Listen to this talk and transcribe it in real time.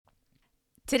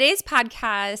Today's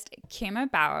podcast came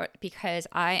about because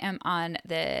I am on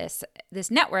this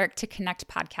network to connect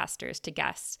podcasters to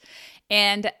guests.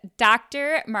 And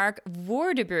Dr. Mark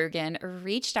Vorderbruggen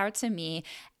reached out to me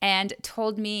and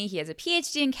told me he has a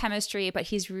PhD in chemistry, but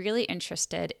he's really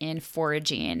interested in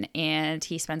foraging. And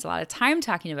he spends a lot of time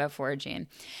talking about foraging.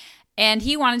 And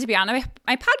he wanted to be on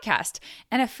my podcast.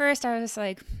 And at first I was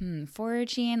like,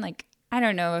 foraging? Like, I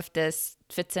don't know if this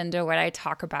fits into what I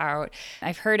talk about.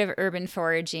 I've heard of urban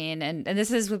foraging, and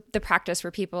this is the practice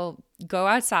where people go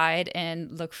outside and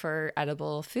look for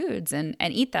edible foods and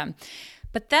eat them.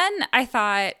 But then I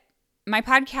thought, my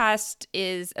podcast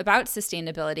is about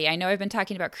sustainability. I know I've been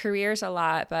talking about careers a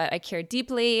lot, but I care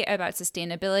deeply about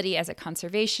sustainability as a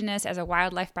conservationist, as a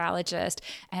wildlife biologist.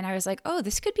 And I was like, oh,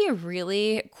 this could be a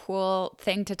really cool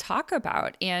thing to talk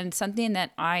about and something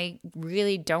that I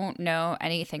really don't know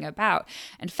anything about.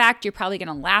 In fact, you're probably going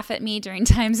to laugh at me during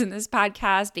times in this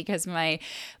podcast because my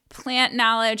plant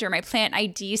knowledge or my plant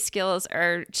ID skills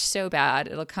are so bad,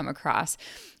 it'll come across.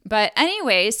 But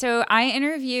anyway, so I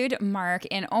interviewed Mark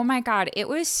and oh my God, it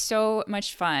was so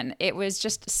much fun. It was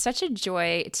just such a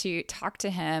joy to talk to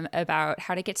him about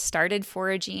how to get started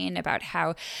foraging, about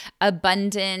how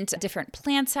abundant different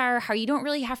plants are, how you don't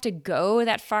really have to go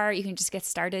that far. You can just get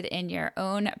started in your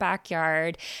own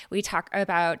backyard. We talk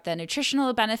about the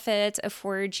nutritional benefits of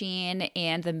foraging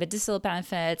and the medicinal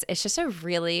benefits. It's just a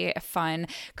really fun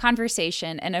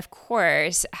conversation. And of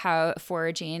course, how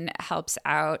foraging helps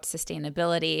out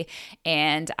sustainability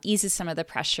and eases some of the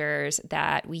pressures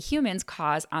that we humans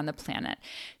cause on the planet.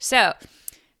 So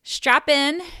strap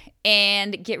in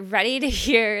and get ready to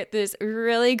hear this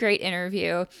really great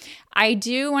interview. I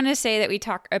do want to say that we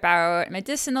talk about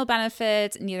medicinal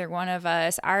benefits. Neither one of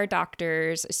us are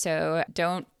doctors, so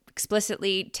don't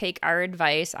explicitly take our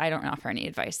advice. I don't offer any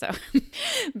advice though,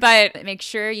 but make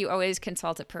sure you always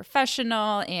consult a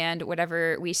professional, and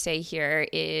whatever we say here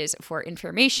is for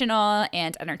informational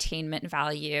and entertainment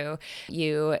value.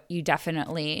 You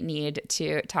definitely need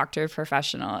to talk to a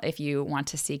professional if you want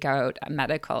to seek out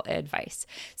medical advice.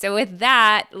 So with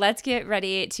that, let's get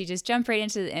ready to just jump right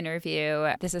into the interview.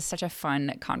 This is such a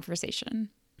fun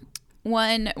conversation.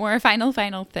 One more final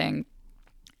thing.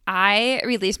 I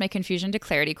released my Confusion to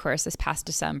Clarity course this past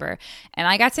December, and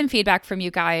I got some feedback from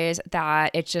you guys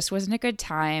that it just wasn't a good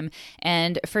time.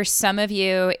 And for some of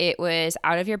you, it was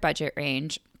out of your budget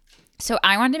range. So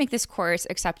I wanted to make this course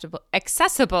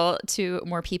accessible to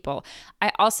more people.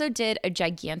 I also did a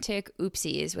gigantic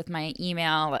oopsies with my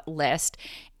email list.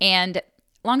 And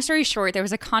long story short, there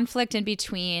was a conflict in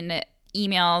between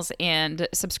emails and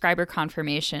subscriber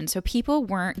confirmation. So people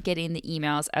weren't getting the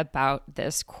emails about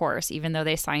this course, even though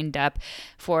they signed up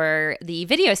for the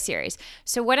video series.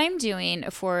 So what I'm doing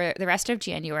for the rest of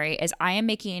January is I am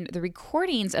making the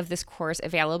recordings of this course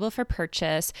available for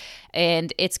purchase,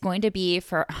 and it's going to be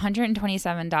for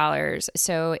 $127.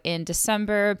 So in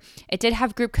December, it did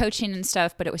have group coaching and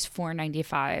stuff, but it was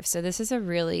 $495. So this is a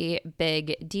really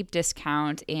big, deep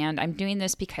discount, and I'm doing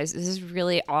this because this is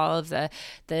really all of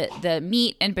the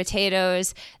meat and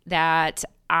potatoes that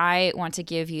I want to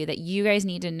give you that you guys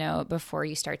need to know before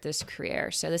you start this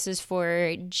career. So this is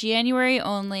for January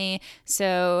only.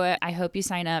 So I hope you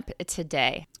sign up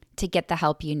today to get the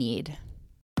help you need.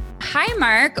 Hi,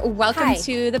 Mark. Welcome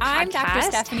to the podcast. I'm Dr.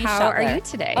 Stephanie How Shelter, are you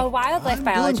today? a wildlife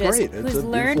biologist who's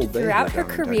learned throughout her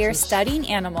career studying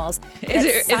animals.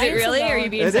 Is it really? Or are you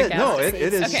being sarcastic? No, it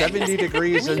is okay. 70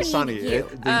 degrees and sunny. The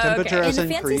temperature has in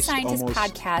the Fancy increased Scientist almost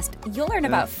podcast, you'll learn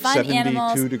about fun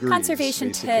animals,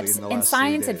 conservation tips, and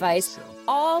science advice.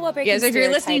 All while breaking so if you're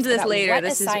listening to this about later, what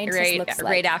this a is scientist looks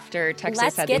like. right after Texas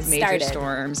Let's had get these major started.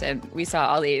 storms, and we saw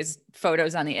all these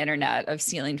photos on the internet of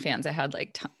ceiling fans that had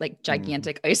like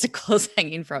gigantic icicles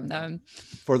hanging from them.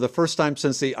 For the first time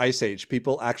since the Ice Age,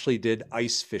 people actually did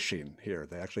ice fishing here.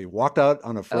 They actually walked out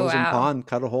on a frozen pond,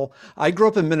 cut a hole. I grew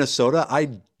up in Minnesota.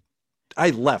 I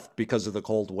left because of the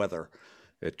cold weather.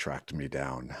 It tracked me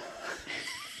down.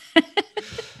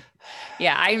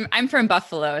 Yeah, I'm from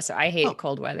Buffalo, so I hate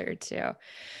cold weather too.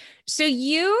 So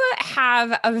you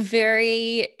have a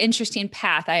very interesting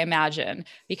path, I imagine,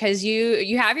 because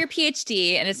you have your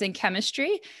PhD and it's in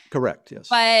chemistry. Correct, yes.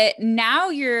 But now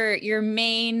your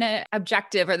main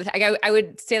objective, or I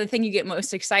would say the thing you get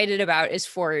most excited about, is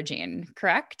foraging,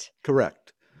 correct?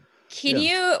 Correct.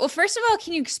 First of all,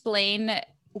 can you explain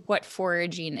what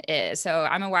foraging is? So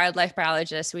I'm a wildlife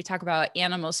biologist. We talk about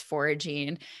animals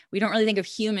foraging. We don't really think of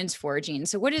humans foraging.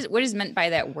 So what is meant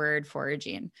by that word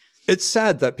foraging? It's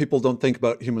sad that people don't think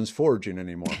about humans foraging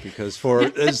anymore, because for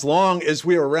as long as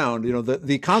we're around,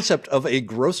 the concept of a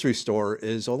grocery store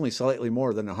is only slightly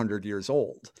more than 100 years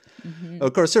old. Mm-hmm.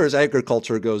 Of course, there's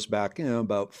agriculture goes back,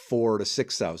 about 4,000 to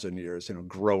 6,000 years,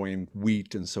 growing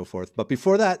wheat and so forth. But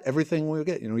before that, everything we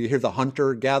get, you hear the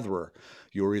hunter gatherer.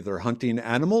 You were either hunting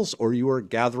animals or you were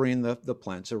gathering the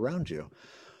plants around you.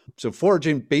 So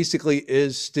foraging basically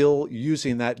is still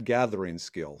using that gathering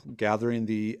skill, gathering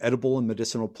the edible and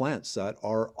medicinal plants that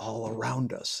are all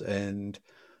around us. And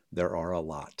there are a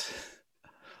lot,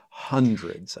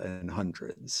 hundreds and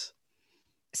hundreds.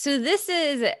 So this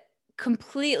is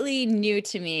completely new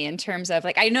to me in terms of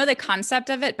I know the concept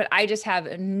of it, but I just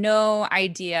have no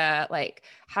idea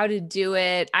how to do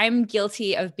it. I'm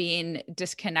guilty of being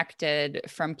disconnected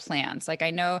from plants. I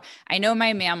know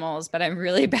my mammals, but I'm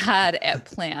really bad at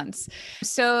plants.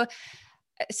 So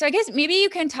I guess maybe you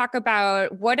can talk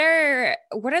about what are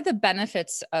the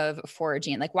benefits of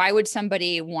foraging? Why would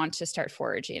somebody want to start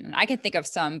foraging? And I can think of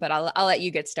some, but I'll let you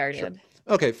get started.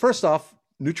 Sure. Okay. First off,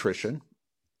 nutrition.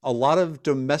 A lot of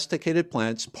domesticated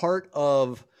plants, part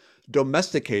of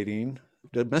domesticating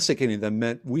them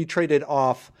meant we traded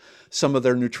off some of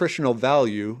their nutritional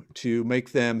value to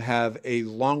make them have a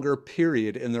longer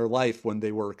period in their life when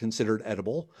they were considered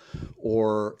edible,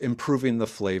 or improving the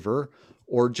flavor,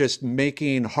 or just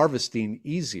making harvesting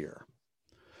easier.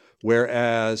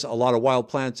 Whereas a lot of wild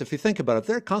plants, if you think about it,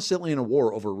 they're constantly in a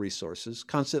war over resources,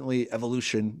 constantly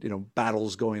evolution,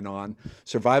 battles going on,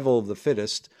 survival of the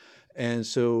fittest. And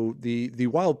so the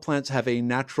wild plants have a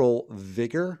natural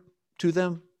vigor to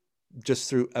them just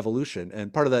through evolution.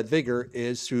 And part of that vigor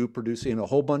is through producing a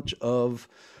whole bunch of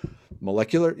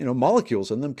molecular, molecules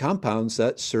in them, compounds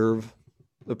that serve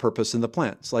the purpose in the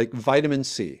plants, like vitamin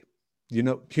C.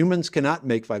 Humans cannot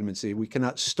make vitamin C. We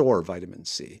cannot store vitamin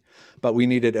C, but we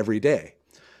need it every day.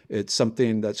 It's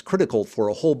something that's critical for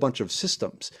a whole bunch of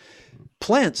systems.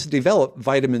 Plants develop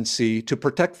vitamin C to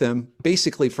protect them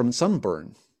basically from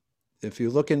sunburn. If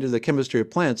you look into the chemistry of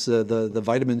plants, the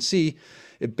vitamin C,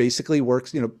 it basically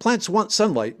works. Plants want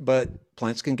sunlight, but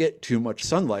plants can get too much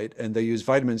sunlight, and they use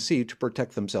vitamin C to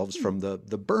protect themselves from the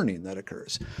burning that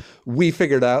occurs. We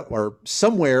figured out, or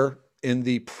somewhere in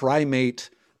the primate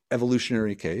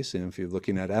evolutionary case, and if you're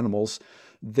looking at animals,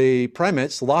 the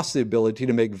primates lost the ability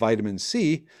to make vitamin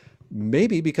C,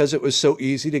 maybe because it was so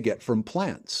easy to get from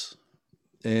plants.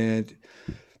 And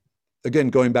again,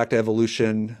 going back to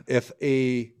evolution, if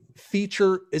a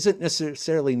feature isn't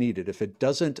necessarily needed, if it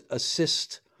doesn't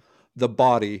assist the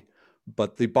body,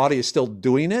 but the body is still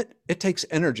doing it, it takes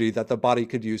energy that the body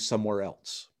could use somewhere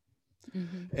else.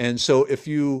 Mm-hmm. And so if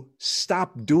you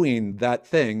stop doing that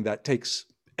thing that takes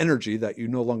energy that you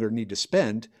no longer need to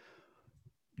spend,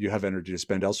 you have energy to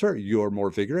spend elsewhere. You're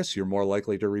more vigorous. You're more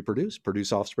likely to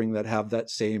produce offspring that have that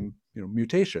same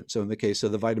mutation. So in the case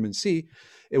of the vitamin C,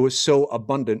 it was so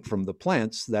abundant from the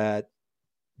plants that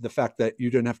the fact that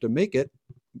you didn't have to make it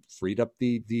freed up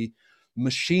the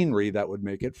machinery that would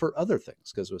make it for other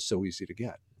things, because it was so easy to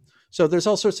get. So there's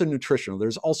all sorts of nutritional,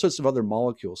 there's all sorts of other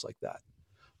molecules like that.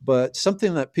 But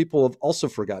something that people have also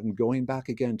forgotten, going back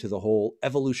again to the whole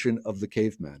evolution of the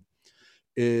caveman,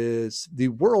 is the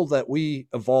world that we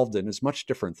evolved in is much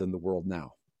different than the world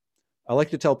now. I like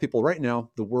to tell people right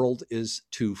now, the world is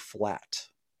too flat.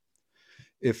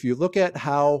 If you look at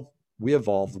how we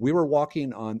evolved, we were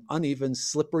walking on uneven,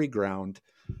 slippery ground,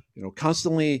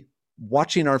 constantly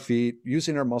watching our feet,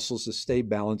 using our muscles to stay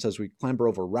balanced as we clamber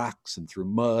over rocks and through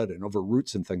mud and over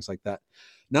roots and things like that.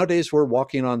 Nowadays, we're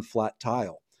walking on flat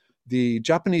tile. The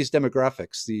Japanese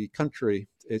demographics, the country,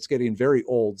 it's getting very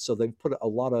old, so they've put a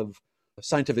lot of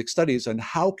scientific studies on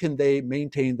how can they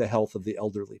maintain the health of the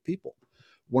elderly people.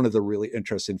 One of the really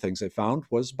interesting things they found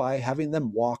was by having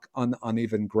them walk on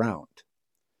uneven ground.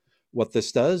 What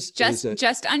this does is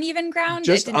just uneven ground.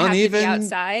 Just it didn't uneven. Have to be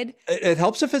outside. It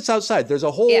helps if it's outside. There's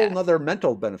a whole other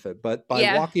mental benefit, but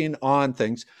by walking on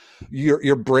things,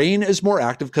 your brain is more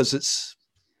active because it's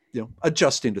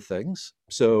adjusting to things.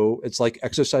 So it's like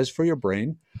exercise for your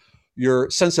brain. Your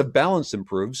sense of balance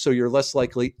improves, so you're less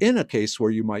likely in a case where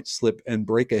you might slip and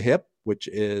break a hip, which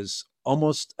is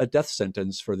almost a death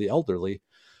sentence for the elderly.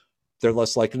 They're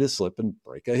less likely to slip and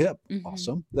break a hip. Mm-hmm.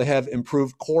 Awesome. They have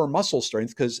improved core muscle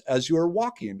strength because as you are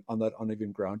walking on that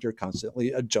uneven ground, you're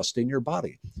constantly adjusting your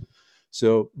body.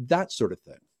 So that sort of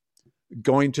thing.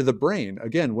 Going to the brain,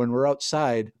 again, when we're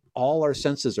outside, all our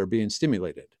senses are being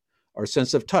stimulated. Our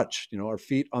sense of touch, our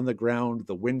feet on the ground,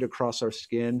 the wind across our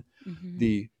skin, mm-hmm.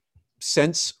 the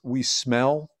sense we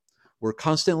smell. We're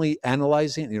constantly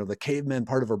analyzing, the caveman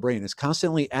part of our brain is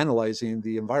constantly analyzing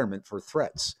the environment for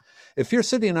threats. If you're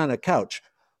sitting on a couch,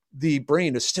 the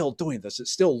brain is still doing this.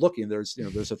 It's still looking. There's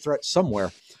a threat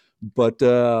somewhere. But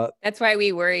that's why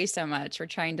we worry so much. We're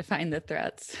trying to find the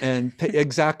threats. And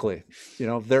exactly,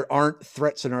 there aren't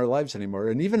threats in our lives anymore.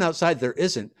 And even outside there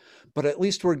isn't, but at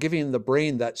least we're giving the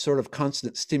brain that sort of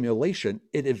constant stimulation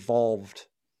it evolved,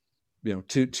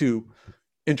 to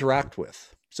interact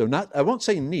with. So I won't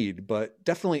say need, but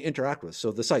definitely interact with.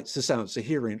 So the sights, the sounds, the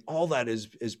hearing, all that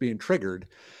is being triggered.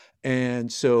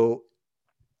 And so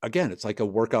again, it's like a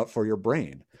workout for your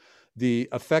brain. The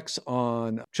effects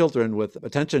on children with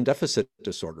attention deficit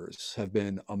disorders have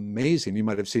been amazing. You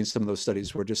might have seen some of those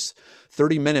studies where just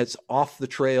 30 minutes off the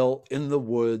trail in the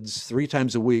woods 3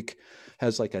 times a week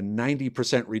has like a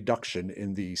 90% reduction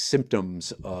in the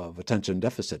symptoms of attention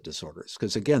deficit disorders.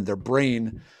 Because again, their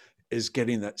brain is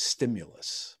getting that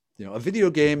stimulus. A video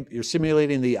game, you're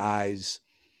stimulating the eyes,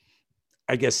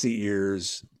 I guess the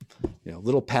ears,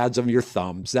 little pads on your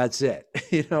thumbs. That's it.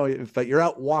 But you're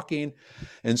out walking,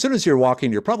 and as soon as you're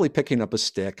walking, you're probably picking up a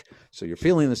stick. So you're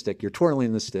feeling the stick, you're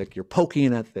twirling the stick, you're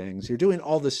poking at things, you're doing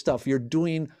all this stuff. You're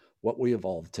doing what we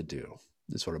evolved to do.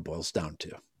 That's what it boils down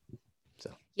to.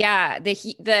 So yeah,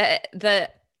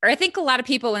 or I think a lot of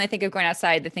people, when they think of going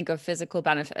outside, they think of physical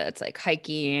benefits like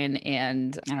hiking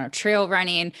and trail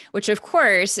running, which of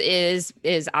course is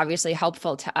obviously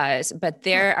helpful to us. But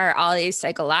there are all these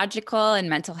psychological and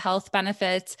mental health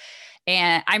benefits.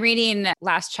 And I'm reading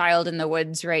Last Child in the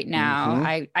Woods right now.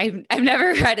 Mm-hmm. I've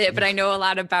never read it, but I know a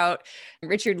lot about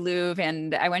Richard Louv.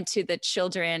 And I went to the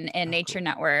Children in Nature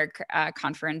Network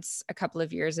conference a couple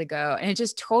of years ago. And it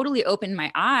just totally opened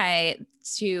my eye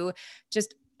to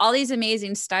just all these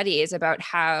amazing studies about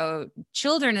how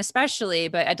children especially,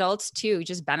 but adults too,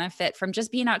 just benefit from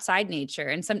just being outside nature.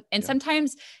 And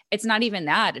sometimes it's not even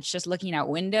that. It's just looking out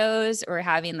windows or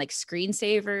having like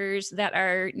screensavers that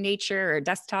are nature or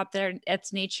desktop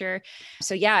that's nature.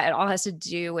 So yeah, it all has to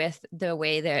do with the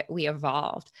way that we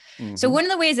evolved. Mm-hmm. So one of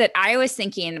the ways that I was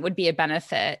thinking would be a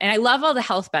benefit, and I love all the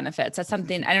health benefits. That's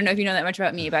something, I don't know if you know that much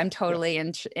about me, but I'm totally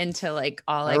into like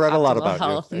all like I read a lot about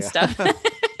health and stuff.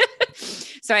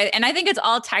 So I think it's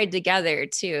all tied together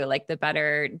too. Like the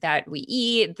better that we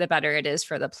eat, the better it is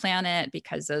for the planet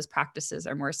because those practices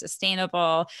are more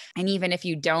sustainable. And even if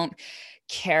you don't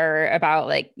care about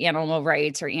like animal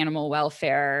rights or animal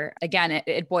welfare, again,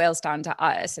 it boils down to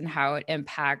us and how it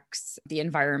impacts the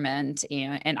environment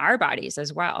and our bodies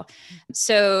as well.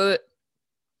 So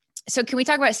can we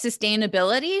talk about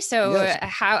sustainability? So yes.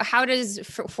 How does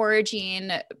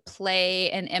foraging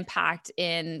play an impact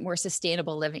in more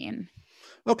sustainable living?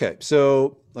 Okay,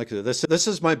 so like I said, this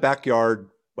is my backyard,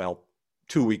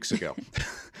 2 weeks ago.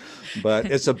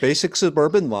 But it's a basic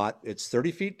suburban lot. It's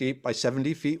 30 feet deep by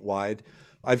 70 feet wide.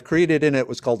 I've created in it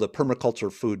what's called a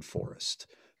permaculture food forest,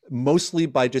 mostly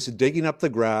by just digging up the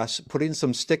grass, putting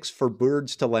some sticks for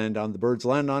birds to land on. The birds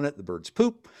land on it, the birds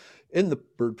poop. In the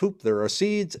bird poop, there are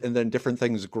seeds, and then different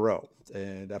things grow.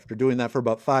 And after doing that for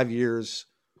about 5 years,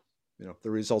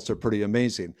 the results are pretty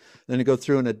amazing. Then you go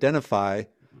through and identify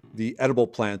the edible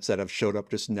plants that have showed up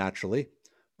just naturally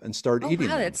and start eating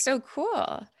them. That's so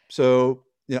cool. So,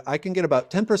 I can get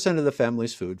about 10% of the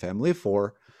family's food, family of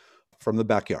 4, from the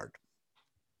backyard.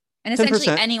 And essentially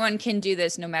anyone can do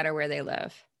this no matter where they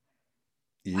live.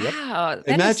 Yep. Wow.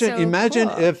 Imagine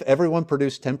cool. if everyone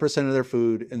produced 10% of their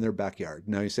food in their backyard.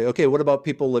 Now you say, okay, what about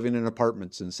people living in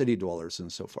apartments and city dwellers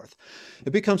and so forth?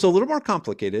 It becomes a little more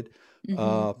complicated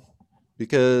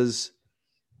because,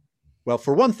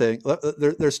 for one thing,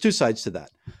 there's 2 sides to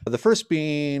that. The first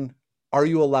being, are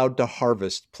you allowed to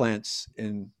harvest plants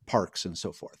in parks and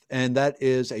so forth? And that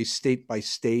is a state by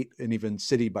state and even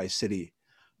city by city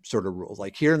sort of rule.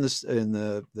 Like here in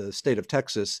the state of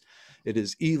Texas, it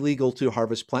is illegal to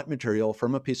harvest plant material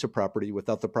from a piece of property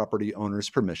without the property owner's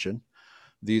permission.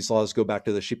 These laws go back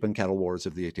to the sheep and cattle wars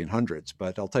of the 1800s.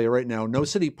 But I'll tell you right now, no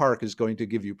city park is going to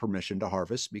give you permission to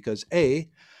harvest because A,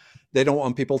 they don't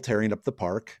want people tearing up the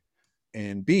park.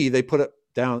 And B, they put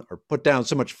down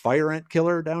so much fire ant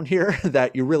killer down here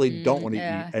that you really don't want to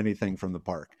eat anything from the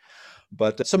park.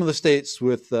 But some of the states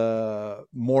with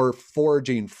more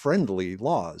foraging friendly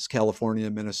laws, California,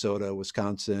 Minnesota,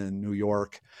 Wisconsin, New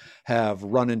York, have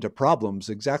run into problems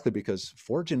exactly because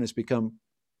foraging has become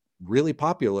really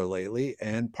popular lately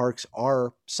and parks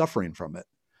are suffering from it.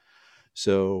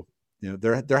 So,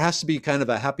 there has to be kind of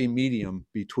a happy medium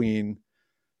between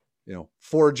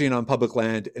foraging on public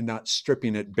land and not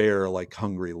stripping it bare like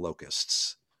hungry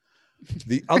locusts.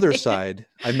 The other side,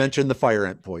 I mentioned the fire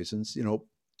ant poisons.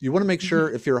 You want to make sure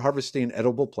if you're harvesting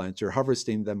edible plants, you're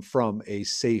harvesting them from a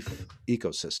safe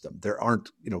ecosystem. There aren't,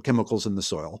 chemicals in the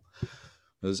soil.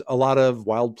 There's a lot of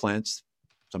wild plants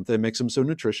something that makes them so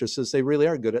nutritious is they really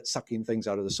are good at sucking things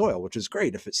out of the soil, which is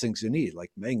great if it's things you need,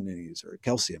 like manganese or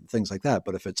calcium, things like that.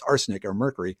 But if it's arsenic or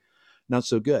mercury, not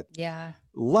so good. Yeah.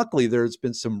 Luckily, there's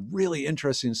been some really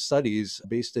interesting studies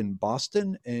based in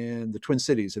Boston and the Twin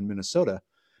Cities in Minnesota,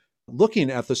 looking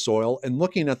at the soil and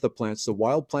looking at the plants, the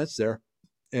wild plants there,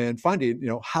 and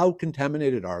finding, how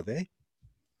contaminated are they?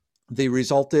 The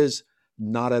result is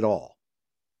not at all.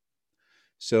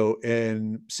 So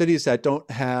in cities that don't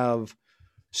have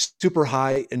super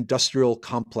high industrial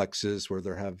complexes where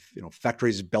they have,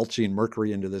 factories belching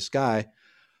mercury into the sky,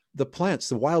 the plants,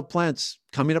 the wild plants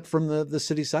coming up from the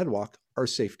city sidewalk are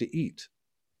safe to eat.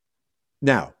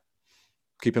 Now,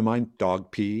 keep in mind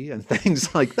dog pee and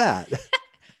things like that.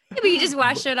 But you just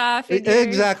wash it off.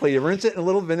 Exactly. You rinse it in a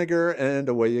little vinegar and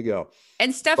away you go.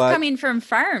 And stuff coming from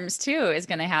farms too is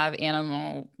going to have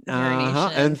animal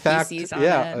urination. In fact, on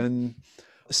it. And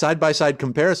side-by-side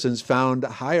comparisons found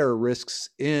higher risks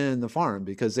in the farm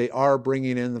because they are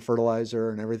bringing in the fertilizer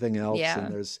and everything else. Yeah.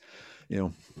 And there's,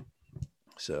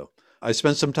 so I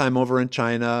spent some time over in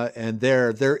China, and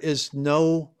there is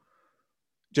no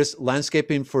just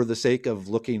landscaping for the sake of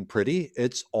looking pretty.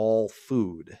 It's all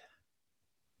food.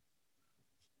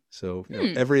 So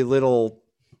every little,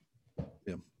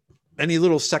 any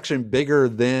little section bigger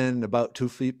than about 2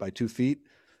 feet by 2 feet,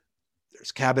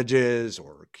 there's cabbages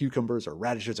or cucumbers or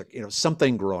radishes or,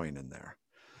 something growing in there.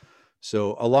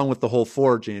 So along with the whole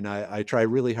foraging, I try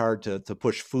really hard to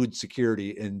push food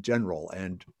security in general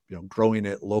and, growing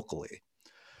it locally.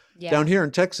 Yeah. Down here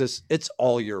in Texas, it's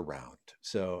all year round.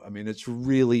 So, it's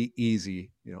really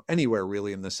easy, anywhere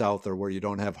really in the South or where you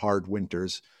don't have hard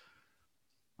winters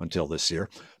until this year,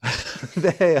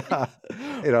 they,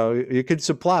 you could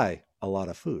supply a lot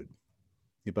of food.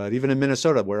 But even in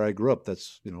Minnesota, where I grew up,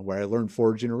 that's, where I learned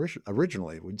foraging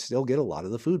originally, we'd still get a lot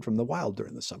of the food from the wild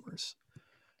during the summers.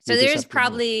 So there's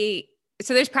probably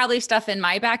stuff in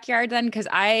my backyard then, because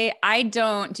I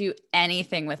don't do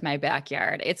anything with my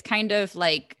backyard. It's kind of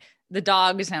like the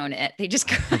dogs own it. They just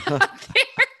go out there.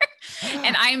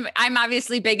 And I'm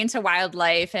obviously big into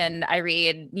wildlife, and I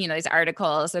read, these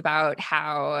articles about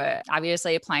how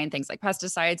obviously applying things like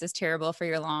pesticides is terrible for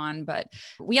your lawn. But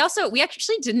we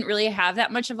actually didn't really have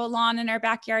that much of a lawn in our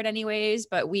backyard anyways,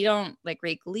 but we don't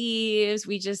rake leaves.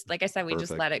 We just, like I said, we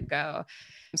just let it go.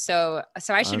 So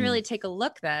I should really take a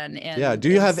look then. Do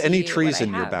you have any trees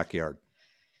in your backyard?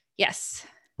 Yes.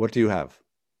 What do you have?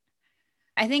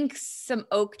 I think some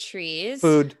oak trees.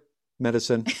 Food,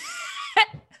 medicine.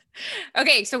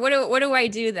 Okay, so what do I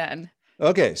do then?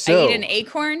 Okay, so I eat an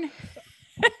acorn.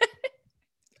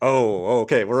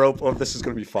 Okay. This is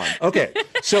going to be fun. Okay,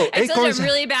 so acorns. I'm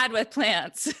really bad with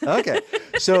plants. Okay,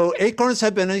 so acorns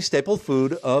have been a staple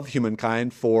food of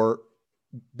humankind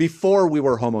before we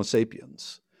were Homo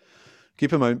sapiens.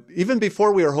 Keep in mind, even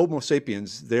before we were Homo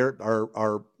sapiens,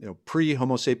 our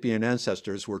pre-Homo sapien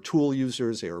ancestors were tool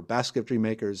users. They were basketry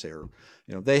makers.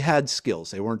 They had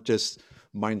skills. They weren't just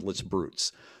mindless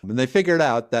brutes. And they figured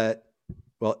out that,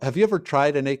 have you ever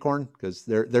tried an acorn? Because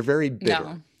they're very bitter.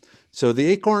 No. So the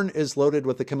acorn is loaded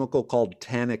with a chemical called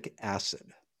tannic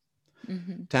acid.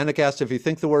 Mm-hmm. Tannic acid, if you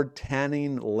think the word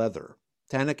tanning leather,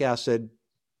 tannic acid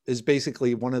is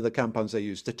basically one of the compounds they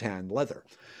use to tan leather.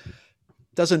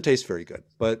 Doesn't taste very good,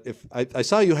 but if I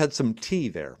saw you had some tea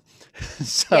there.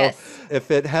 So yes. If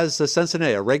it has a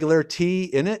Sensonea, a regular tea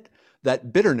in it,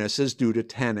 that bitterness is due to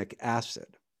tannic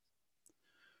acid.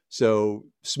 So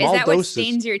small doses. Is that what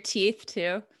stains your teeth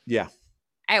too? Yeah.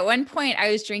 At one point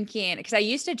I was drinking, because I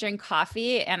used to drink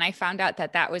coffee, and I found out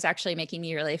that was actually making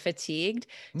me really fatigued.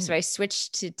 So I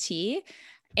switched to tea,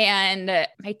 and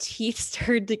my teeth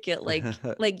started to get like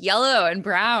yellow and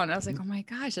brown. I was like, oh my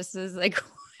gosh, this is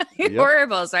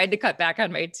horrible. So I had to cut back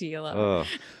on my tea a little.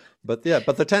 But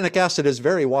the tannic acid is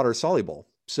very water soluble.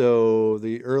 So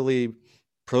the early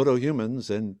proto-humans,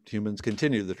 and humans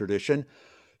continue the tradition,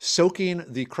 soaking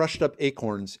the crushed up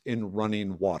acorns in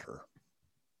running water.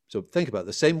 So think about it,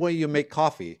 the same way you make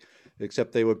coffee,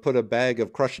 except they would put a bag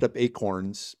of crushed up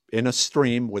acorns in a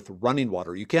stream with running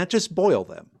water. You can't just boil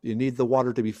them. You need the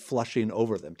water to be flushing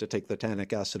over them to take the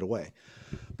tannic acid away.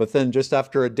 But then just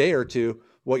after a day or two,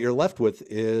 what you're left with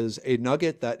is a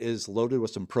nugget that is loaded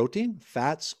with some protein,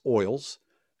 fats, oils,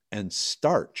 and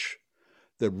starch.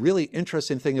 The really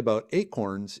interesting thing about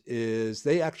acorns is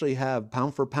they actually have,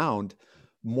 pound for pound,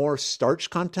 more starch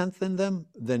content in them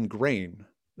than grain.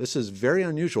 This is very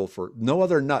unusual. For no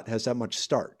other nut has that much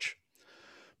starch.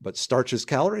 But starch is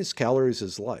calories, calories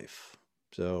is life.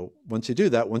 So once you do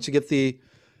that, once you get the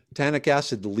tannic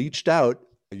acid leached out,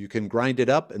 you can grind it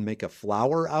up and make a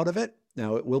flour out of it.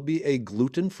 Now, it will be a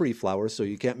gluten-free flour, so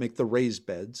you can't make the raised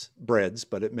breads,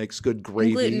 but it makes good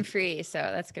gravy. Gluten-free, so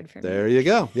that's good for me. There you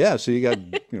go. Yeah, so you got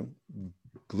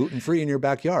gluten-free in your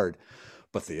backyard.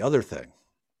 But the other thing,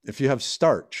 if you have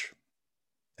starch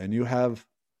and you have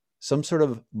some sort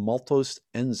of maltose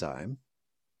enzyme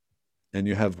and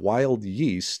you have wild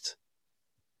yeast,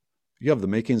 you have the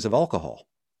makings of alcohol.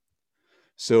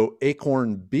 So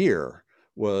acorn beer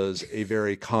was a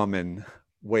very common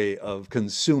way of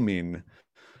consuming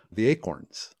the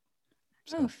acorns.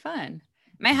 So. Oh, fun.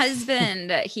 My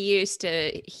husband,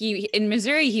 in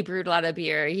Missouri, he brewed a lot of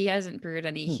beer. He hasn't brewed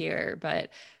any here, but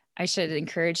I should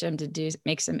encourage him to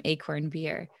make some acorn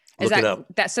beer. Look it up.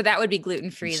 So that would be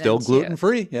gluten-free. Still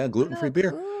gluten-free. Yeah, gluten-free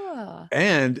beer. Cool.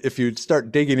 And if you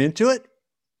start digging into it,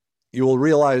 you will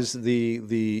realize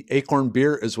the acorn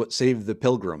beer is what saved the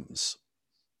Pilgrims.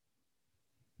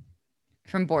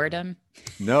 From boredom?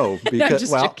 No,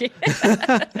 because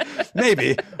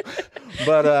maybe.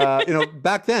 But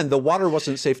back then the water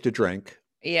wasn't safe to drink.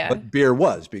 Yeah. But beer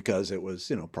was, because it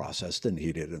was, processed and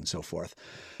heated and so forth.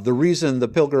 The reason the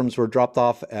Pilgrims were dropped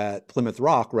off at Plymouth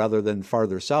Rock rather than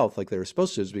farther south like they were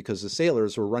supposed to is because the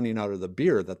sailors were running out of the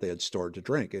beer that they had stored to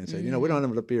drink and said, we don't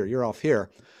have enough beer, you're off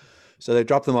here. So they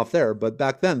dropped them off there. But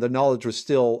back then, the knowledge was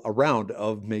still around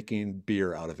of making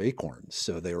beer out of acorns.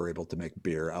 So they were able to make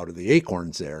beer out of the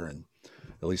acorns there. And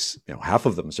at least, half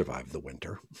of them survived the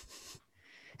winter.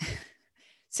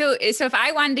 So if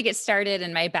I wanted to get started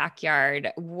in my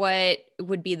backyard, what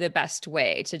would be the best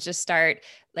way to just start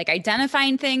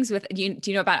identifying things with, do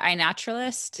you know about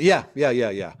iNaturalist?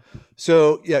 Yeah.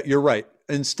 So you're right.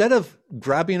 Instead of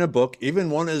grabbing a book,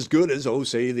 even one as good as,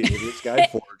 say, The Idiot's Guide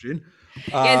Foraging.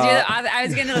 Yes, I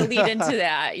was going to lead into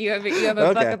that. You have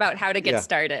a book about how to get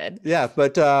started. Yeah,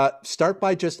 but start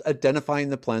by just identifying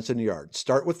the plants in the yard.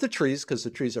 Start with the trees, because the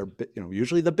trees are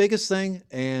usually the biggest thing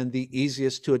and the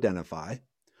easiest to identify.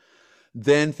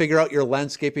 Then figure out your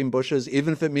landscaping bushes,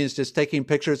 even if it means just taking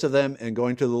pictures of them and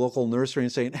going to the local nursery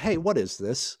and saying, hey, what is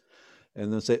this?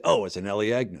 And then say, oh, it's an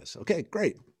Elaeagnus. Okay,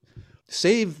 great.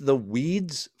 Save the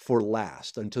weeds for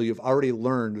last until you've already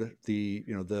learned the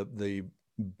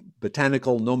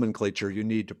botanical nomenclature you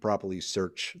need to properly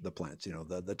search the plants,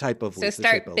 the type of leaf. So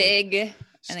start big.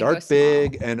 Start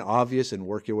big and obvious and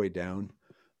work your way down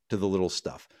to the little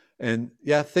stuff. And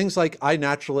things like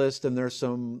iNaturalist and there's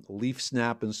some Leaf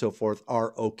Snap and so forth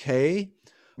are okay.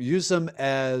 Use them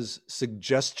as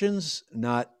suggestions,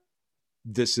 not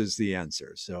this is the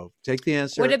answer. So take the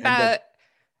answer. What about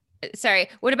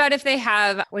if they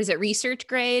have, research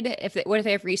grade? What if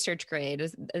they have research grade?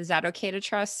 Is that okay to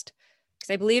trust?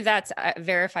 Because I believe that's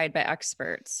verified by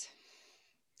experts.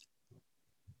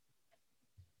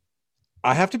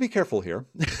 I have to be careful here.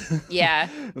 Yeah.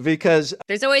 Because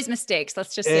there's always mistakes.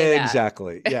 Let's just say that.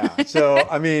 Exactly. Yeah. So,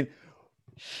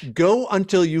 go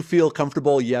until you feel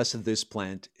comfortable. Yes, this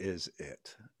plant is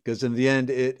it. Because in the end,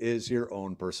 it is your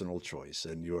own personal choice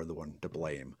and you are the one to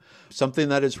blame. Something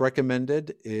that is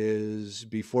recommended is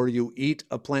before you eat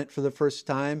a plant for the first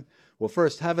time,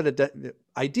 first have it.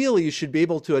 Ideally, you should be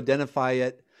able to identify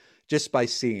it just by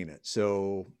seeing it.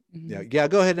 So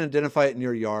go ahead and identify it in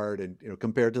your yard and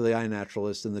compare to the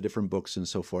iNaturalist and the different books and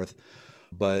so forth.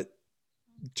 But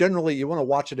generally, you want to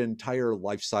watch its entire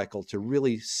life cycle to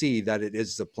really see that it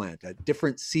is the plant. At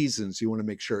different seasons, you want to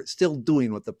make sure it's still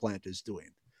doing what the plant is doing.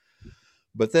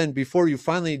 But then before you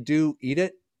finally do eat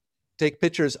it, take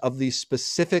pictures of the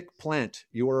specific plant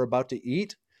you are about to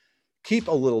eat. Keep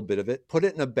a little bit of it, put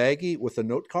it in a baggie with a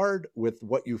note card with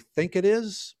what you think it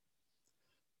is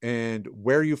and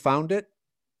where you found it,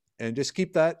 and just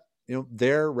keep that,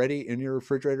 there ready in your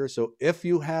refrigerator. So if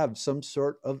you have some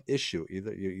sort of issue,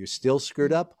 either you're still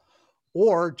screwed up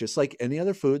or just like any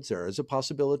other foods, there is a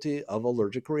possibility of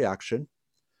allergic reaction.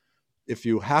 If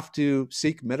you have to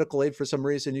seek medical aid for some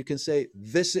reason, you can say,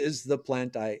 this is the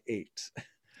plant I ate.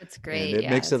 That's great. And it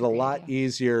makes it a lot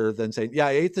easier than saying,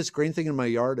 I ate this green thing in my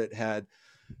yard. It had,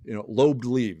 lobed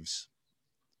leaves.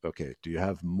 Okay. Do you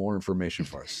have more information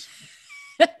for us?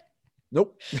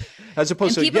 Nope. As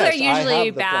opposed to people are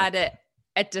usually bad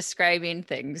at describing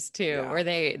things too, or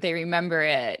they remember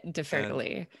it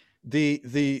differently. And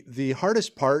the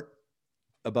hardest part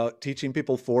about teaching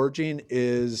people foraging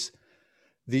is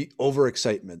the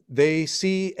overexcitement. They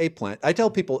see a plant. I tell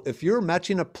people, if you're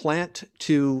matching a plant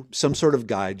to some sort of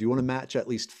guide, you want to match at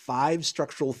least 5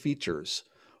 structural features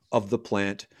of the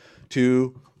plant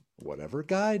to whatever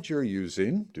guide you're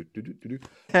using,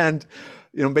 and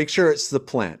make sure it's the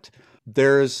plant.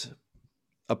 There's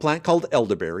a plant called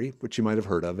elderberry, which you might have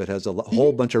heard of. It has a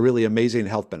whole bunch of really amazing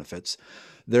health benefits.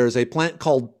 There's a plant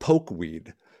called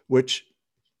pokeweed, which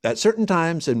at certain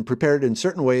times and prepared in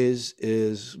certain ways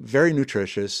is very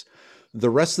nutritious. The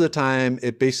rest of the time,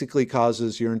 it basically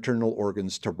causes your internal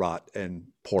organs to rot and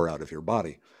pour out of your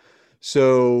body.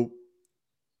 So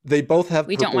they both have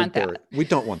We don't want that. We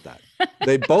don't want that.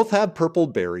 They both have purple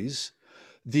berries.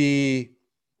 The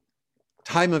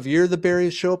time of year the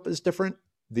berries show up is different.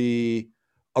 The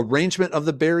arrangement of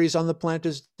the berries on the plant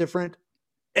is different.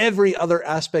 Every other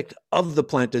aspect of the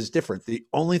plant is different. The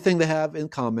only thing they have in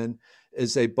common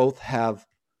is they both have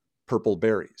purple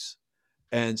berries.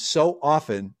 And so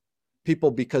often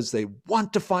people, because they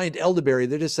want to find elderberry,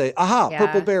 they just say, aha,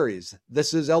 purple berries.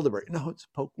 This is elderberry. No, it's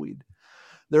pokeweed.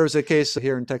 There was a case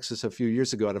here in Texas a few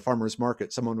years ago at a farmer's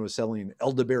market. Someone was selling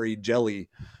elderberry jelly,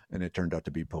 and it turned out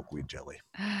to be pokeweed jelly.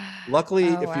 Luckily,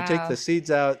 if you take the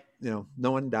seeds out, no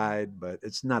one died, but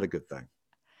it's not a good thing.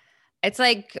 It's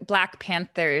like Black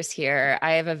Panthers here.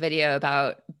 I have a video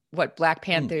about what Black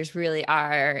Panthers really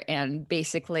are, and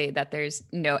basically that there's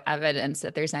no evidence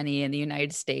that there's any in the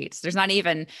United States. There's not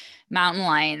even mountain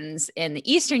lions in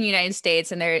the eastern United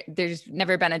States, and there's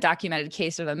never been a documented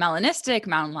case of a melanistic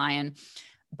mountain lion.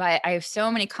 But I have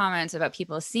so many comments about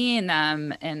people seeing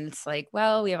them, and it's like,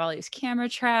 well, we have all these camera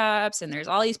traps, and there's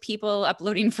all these people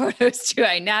uploading photos to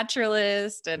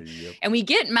iNaturalist, and we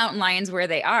get mountain lions where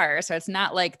they are. So it's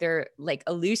not like they're like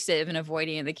elusive and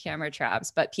avoiding the camera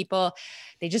traps, but people,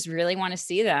 they just really want to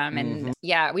see them. And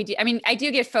we do. I mean, I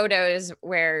do get photos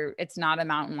where it's not a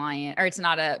mountain lion or it's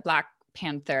not a Black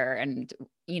Panther. And,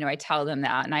 I tell them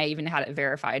that, and I even had it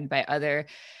verified by other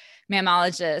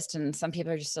mammologist, and some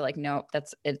people are just like, nope,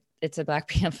 that's it. It's a Black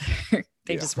Panther.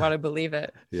 They just want to believe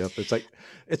it. Yep. It's like,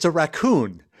 it's a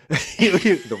raccoon.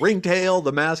 The ringtail,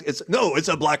 the mask. It's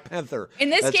a Black Panther. In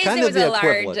this case, it was a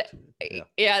large.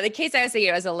 The case I was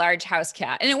thinking was a large house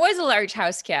cat, and it was a large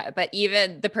house cat. But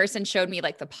even the person showed me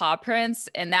like the paw prints,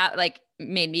 and that like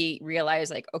made me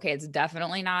realize like, okay, it's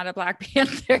definitely not a Black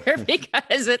Panther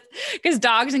because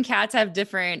dogs and cats have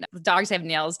different. Dogs have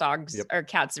nails. Dogs or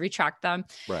cats retract them.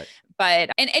 Right.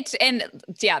 But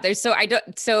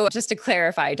so just to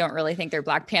clarify, I don't really think they're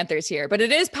Black Panthers here, but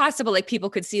it is possible like people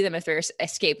could see them if they're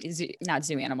escaped, not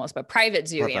zoo animals, but private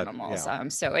zoo animals. Yeah.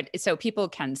 So people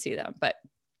can see them, but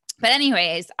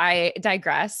anyways, I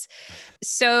digress.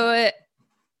 So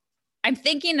I'm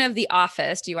thinking of The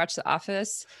Office. Do you watch The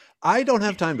Office? I don't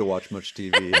have time to watch much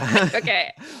TV.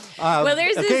 Okay. Well,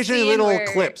 there's occasionally little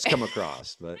clips come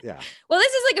across, but yeah. Well,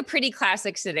 this is like a pretty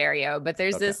classic scenario, but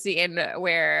there's this scene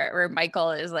where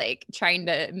Michael is like trying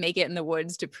to make it in the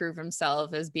woods to prove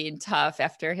himself as being tough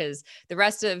after the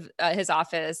rest of his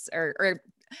office or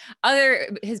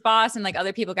his boss and like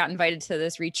other people got invited to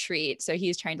this retreat. So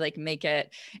he's trying to like make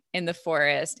it in the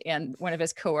forest, and one of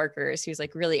his coworkers who's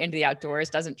like really into the outdoors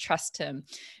doesn't trust him.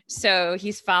 So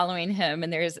he's following him,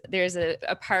 and there's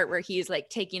a part where he's like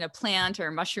taking a plant or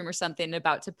a mushroom or something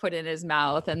about to put in his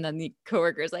mouth, and then the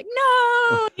coworker is like,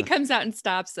 no, he comes out and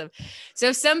stops him. So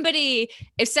if somebody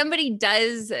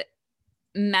does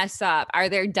mess up, are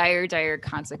there dire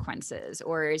consequences,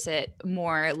 or is it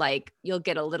more like you'll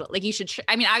get a little, like you should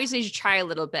obviously you should try a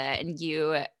little bit and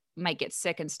you might get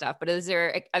sick and stuff, but are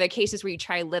there cases where you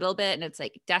try a little bit and it's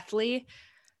like deathly?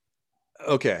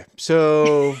 Okay,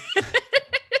 so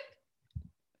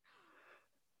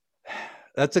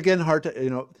that's again hard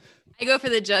to I go for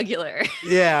the jugular.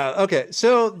 Yeah, okay,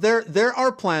 so there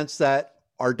are plants that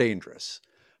are dangerous.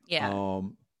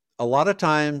 A lot of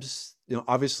times,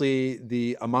 obviously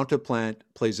the amount of plant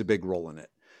plays a big role in it.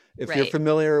 If you're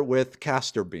familiar with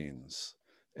castor beans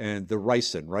and the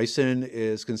ricin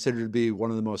is considered to be one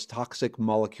of the most toxic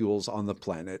molecules on the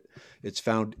planet. It's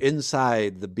found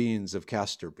inside the beans of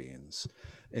castor beans.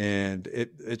 And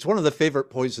it's one of the favorite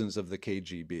poisons of the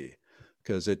KGB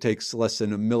because it takes less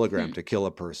than a milligram to kill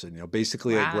a person.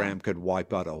 Basically a gram could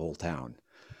wipe out a whole town.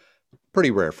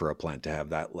 Pretty rare for a plant to have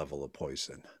that level of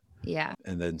poison. Yeah.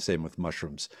 And then same with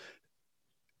mushrooms.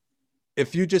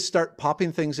 If you just start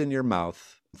popping things in your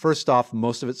mouth, first off,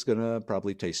 most of it's going to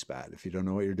probably taste bad. If you don't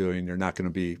know what you're doing, you're not going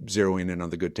to be zeroing in on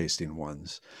the good tasting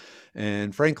ones.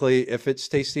 And frankly, if it's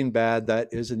tasting bad, that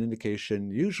is an indication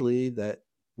usually that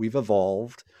we've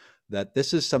evolved, that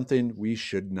this is something we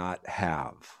should not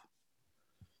have.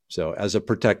 So as a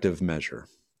protective measure,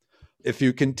 if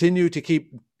you continue to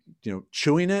keep,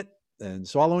 chewing it and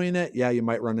swallowing it, you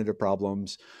might run into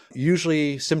problems.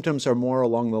 Usually symptoms are more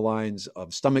along the lines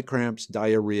of stomach cramps,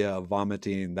 diarrhea,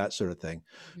 vomiting, that sort of thing,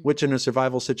 which in a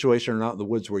survival situation or out in the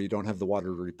woods where you don't have the water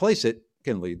to replace it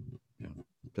can lead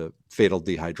to fatal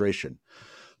dehydration.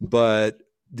 But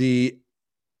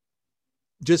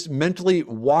just mentally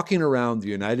walking around the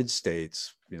United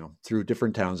States, through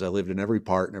different towns, I lived in every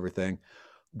part and everything,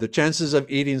 the chances of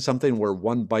eating something where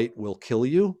one bite will kill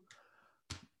you,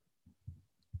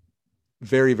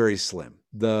 very, very slim.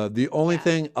 The only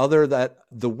thing other that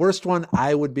the worst one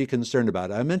I would be concerned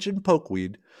about, I mentioned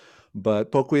pokeweed,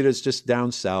 but pokeweed is just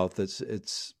down south.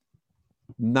 It's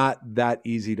not that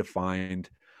easy to find.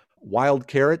 Wild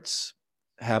carrots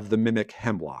have the mimic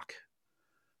hemlock.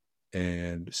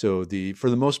 And so for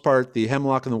the most part, the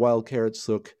hemlock and the wild carrots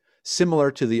look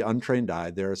similar to the untrained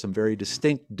eye. There are some very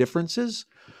distinct differences,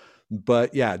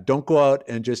 but yeah, don't go out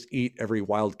and just eat every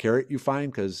wild carrot you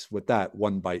find, because with that,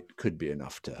 one bite could be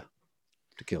enough to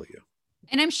kill you.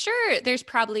 And I'm sure there's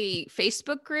probably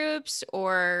Facebook groups,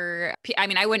 or, I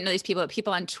mean, I wouldn't know these people, but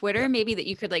people on Twitter, maybe, that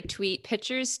you could like tweet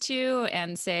pictures to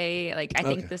and say like, I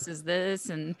think this is this.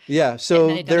 And yeah,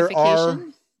 so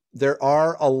there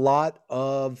are a lot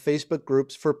of Facebook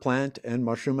groups for plant and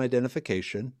mushroom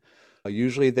identification.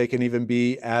 Usually they can even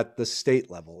be at the state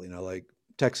level, like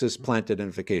Texas Plant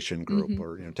Identification Group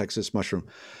or Texas Mushroom.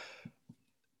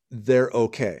 They're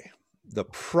okay. The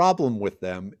problem with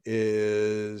them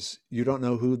is you don't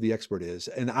know who the expert is.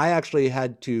 And I actually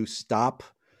had to stop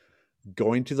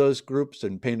going to those groups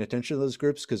and paying attention to those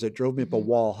groups, because it drove me up a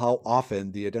wall how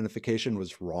often the identification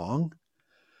was wrong.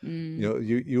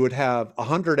 You would have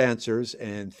 100 answers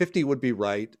and 50 would be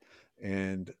right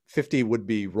and 50 would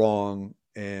be wrong.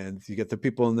 And you get the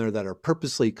people in there that are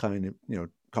purposely kind of,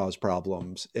 cause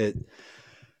problems.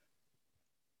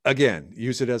 Again,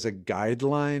 use it as a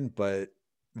guideline, but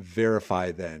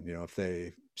verify then. If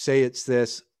they say it's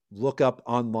this, look up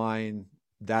online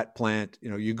that plant,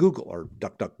 you Google or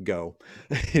DuckDuckGo,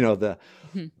 the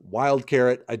wild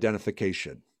carrot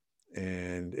identification.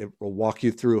 And it will walk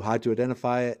you through how to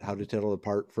identify it, how to tell it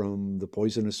apart from the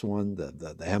poisonous one,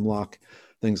 the hemlock,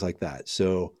 things like that.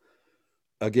 So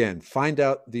again, find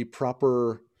out the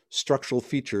proper structural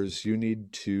features you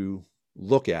need to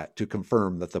look at to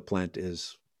confirm that the plant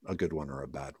is a good one or a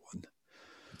bad one.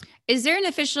 Is there an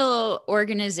official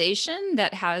organization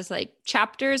that has like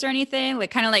chapters or anything,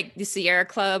 like kind of like the Sierra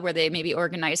Club, where they maybe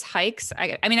organize hikes?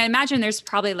 I mean, I imagine there's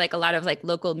probably like a lot of like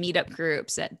local meetup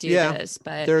groups that do this,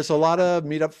 but there's a lot of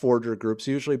meetup forager groups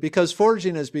usually, because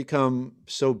foraging has become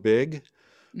so big.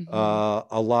 A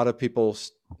lot of people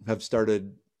have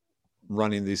started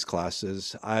running these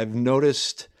classes. I've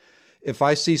noticed if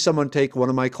I see someone take one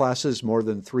of my classes more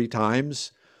than 3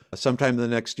 times, sometime the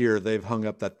next year, they've hung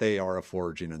up that they are a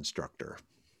foraging instructor.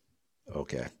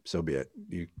 Okay, so be it.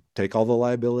 You take all the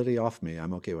liability off me.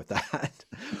 I'm okay with that.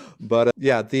 But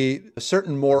the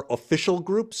certain more official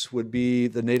groups would be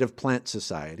the Native Plant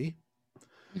Society.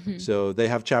 So they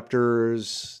have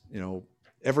chapters,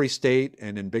 every state,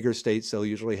 and in bigger states, they'll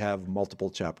usually have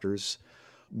multiple chapters.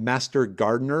 Master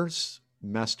gardeners,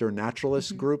 master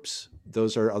naturalist groups,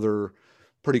 those are other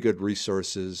pretty good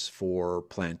resources for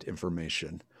plant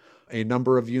information. A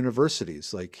number of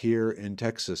universities, like here in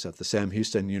Texas at the Sam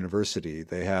Houston University,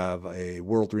 they have a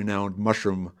world-renowned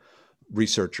mushroom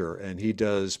researcher, and he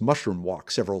does mushroom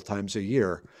walks several times a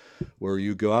year, where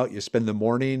you go out, you spend the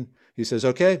morning. He says,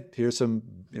 okay, here's some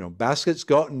baskets,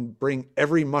 go out and bring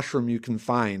every mushroom you can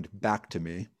find back to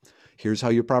me. Here's how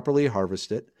you properly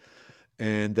harvest it.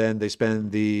 And then they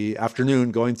spend the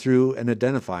afternoon going through and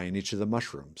identifying each of the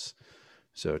mushrooms.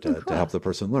 So to help the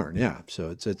person learn. Yeah.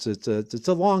 So it's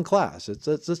a long class. It's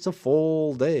a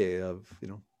full day of,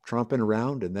 tromping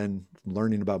around and then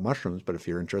learning about mushrooms. But if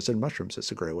you're interested in mushrooms,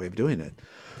 it's a great way of doing it.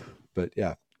 But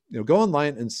yeah, go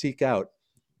online and seek out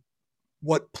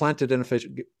what plant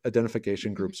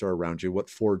identification groups are around you, what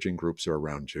foraging groups are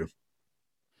around you.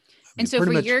 And so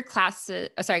for your classes,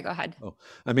 sorry, go ahead.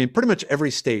 Pretty much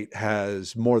every state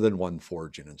has more than one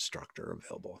foraging instructor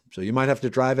available. So you might have to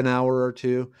drive an hour or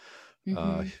two.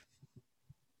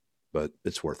 But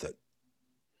it's worth it.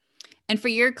 And for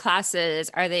your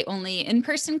classes, are they only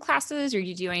in-person classes, or do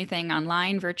you do anything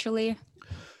online, virtually?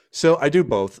 So I do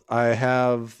both. I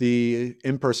have the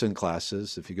in-person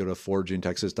classes. If you go to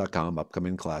foragingtexas.com,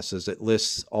 upcoming classes, it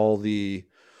lists all the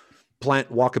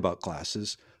plant walkabout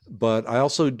classes. But I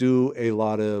also do a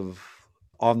lot of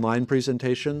online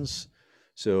presentations.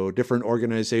 So different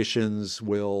organizations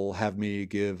will have me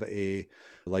give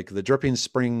like the Dripping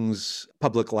Springs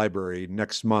Public Library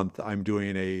next month, I'm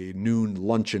doing a noon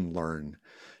lunch and learn,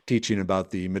 teaching about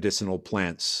the medicinal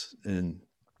plants in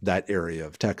that area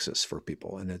of Texas for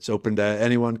people. And it's open to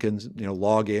anyone can,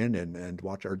 log in and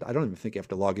watch. Or I don't even think you have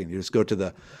to log in. You just go to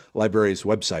the library's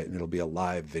website and it'll be a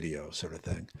live video sort of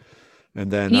thing.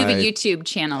 And then you have a YouTube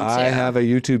channel too. I have a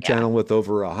YouTube channel with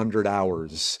over 100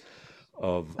 hours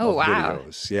wow.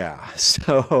 videos. Yeah.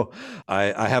 So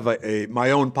I have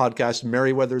my own podcast,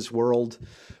 Merriweather's World,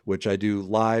 which I do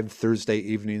live Thursday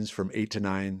evenings from 8 to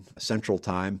 9 Central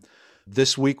Time.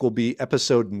 This week will be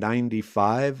episode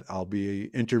 95. I'll be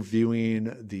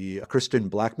interviewing the Kristen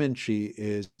Blackman. She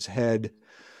is head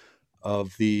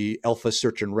of the Alpha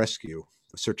Search and Rescue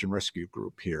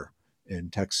group here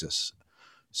in Texas.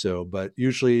 So, but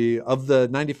usually of the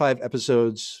 95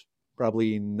 episodes,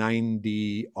 probably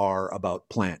 90 are about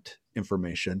plant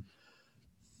information.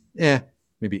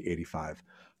 Maybe 85.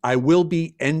 I will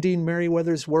be ending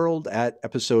Merriweather's World at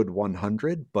episode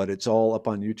 100, but it's all up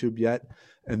on YouTube yet.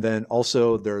 And then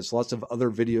also there's lots of other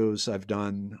videos I've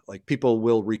done. Like people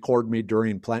will record me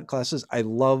during plant classes. I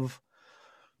love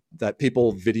that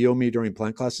people video me during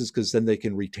plant classes because then they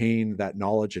can retain that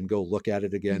knowledge and go look at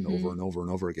it again over and over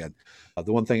and over again.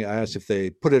 The one thing I asked, if they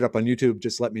put it up on YouTube,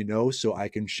 just let me know so I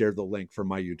can share the link from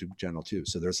my YouTube channel too.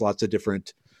 So there's lots of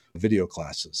different video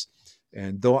classes.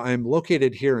 And though I'm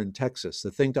located here in Texas,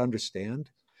 the thing to understand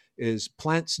is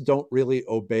plants don't really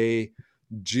obey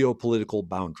geopolitical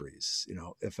boundaries.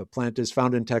 If a plant is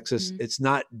found in Texas, it's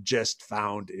not just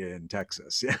found in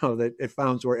Texas, that it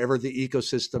founds wherever the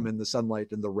ecosystem and the sunlight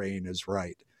and the rain is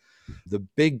right. The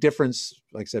big difference,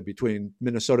 like I said, between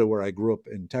Minnesota, where I grew up,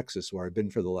 in Texas, where I've been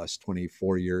for the last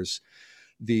 24 years,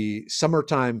 the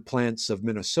summertime plants of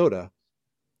Minnesota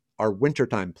are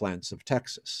wintertime plants of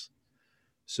Texas.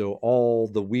 So all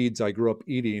the weeds I grew up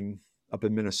eating up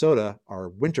in Minnesota are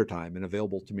wintertime and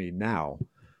available to me now,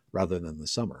 rather than the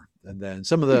summer. And then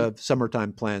some of the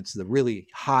summertime plants, the really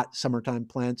hot summertime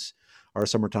plants, are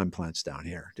summertime plants down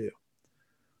here too.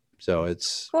 So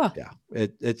it's, cool.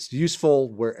 It's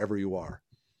useful wherever you are.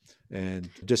 And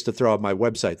just to throw out my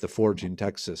website, The Foraging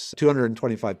Texas,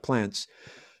 225 plants.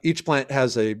 Each plant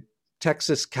has a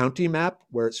Texas county map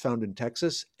where it's found in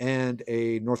Texas and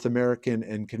a North American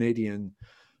and Canadian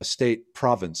state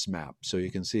province map. So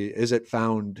you can see, is it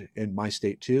found in my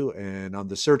state too? And on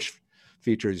the search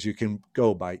features, you can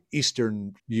go by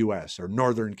Eastern US or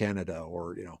Northern Canada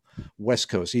or, West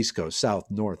Coast, East Coast, South,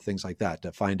 North, things like that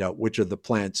to find out which of the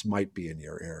plants might be in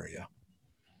your area.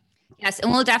 Yes.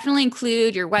 And we'll definitely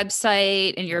include your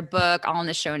website and your book all in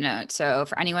the show notes. So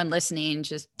for anyone listening,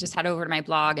 just head over to my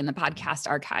blog and the podcast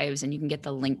archives and you can get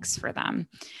the links for them.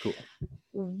 Cool.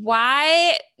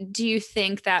 Why do you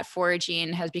think that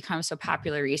foraging has become so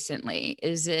popular recently?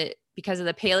 Is it because of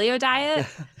the paleo diet?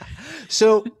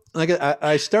 So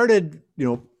I started,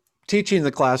 teaching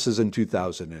the classes in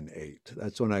 2008.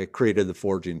 That's when I created the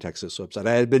Foraging Texas website.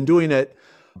 I had been doing it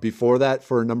before that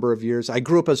for a number of years. I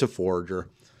grew up as a forager.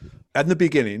 At the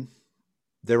beginning,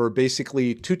 there were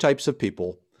basically two types of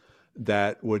people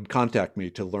that would contact me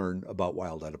to learn about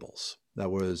wild edibles.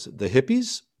 That was the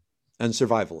hippies and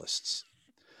survivalists,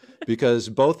 because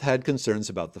both had concerns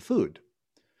about the food.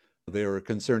 They were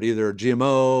concerned either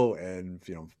GMO and,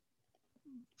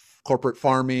 corporate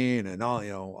farming and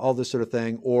all this sort of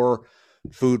thing, or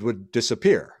food would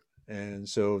disappear. And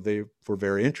so they were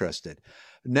very interested.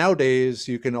 Nowadays,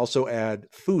 you can also add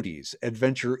foodies,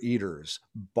 adventure eaters,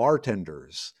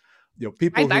 bartenders,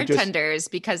 people bartenders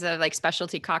because of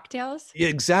specialty cocktails. Yeah,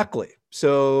 exactly.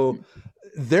 So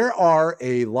there are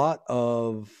a lot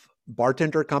of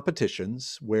bartender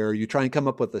competitions where you try and come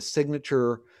up with a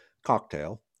signature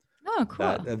cocktail. Oh,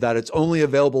 cool. That it's only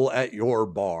available at your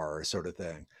bar, sort of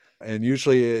thing. And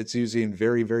usually it's using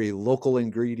very, very local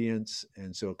ingredients.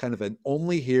 And so kind of an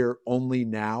only here, only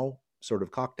now sort of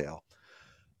cocktail.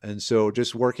 And so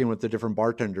just working with the different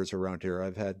bartenders around here,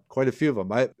 I've had quite a few of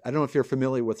them. I don't know if you're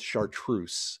familiar with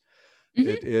chartreuse. Mm-hmm.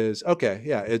 It is, okay,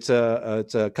 yeah,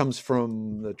 it comes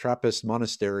from the Trappist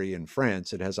monastery in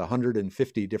France. It has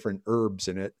 150 different herbs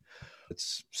in it.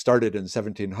 It's started in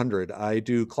 1700. I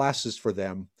do classes for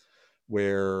them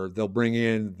where they'll bring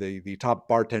in the top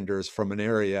bartenders from an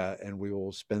area, and we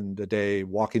will spend a day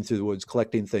walking through the woods,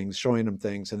 collecting things, showing them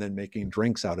things, and then making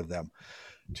drinks out of them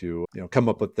to come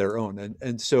up with their own.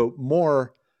 And so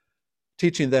more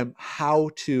teaching them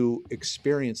how to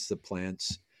experience the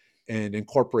plants and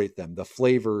incorporate them, the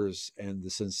flavors and the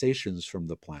sensations from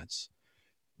the plants,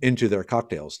 into their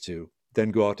cocktails to then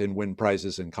go out and win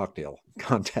prizes in cocktail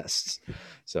contests.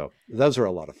 So those are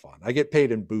a lot of fun. I get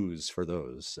paid in booze for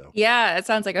those. So yeah, it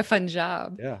sounds like a fun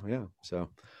job. Yeah. So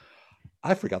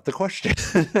I forgot the question.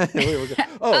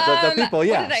 The people.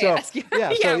 Yeah. What did I ask you?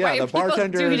 The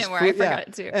bartenders. I forgot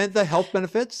it too. And the health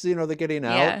benefits, they're getting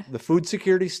out. Yeah. The food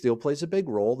security still plays a big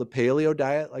role. The paleo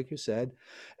diet, like you said.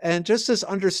 And just this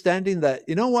understanding that,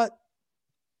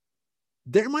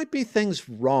 there might be things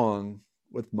wrong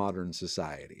with modern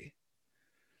society,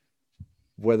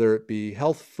 whether it be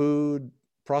health food,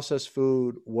 processed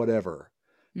food, whatever.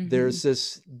 There's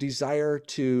this desire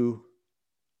to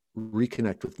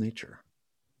reconnect with nature.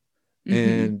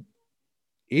 And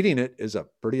eating it is a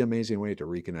pretty amazing way to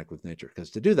reconnect with nature, because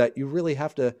to do that, you really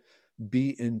have to be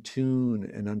in tune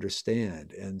and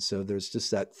understand. And so there's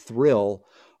just that thrill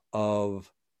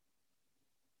of,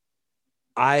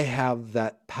 I have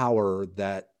that power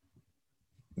that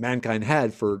mankind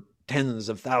had for tens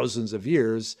of thousands of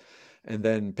years, and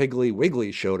then Piggly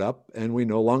Wiggly showed up and we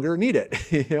no longer need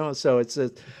it. So it's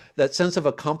that sense of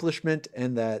accomplishment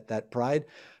and that pride.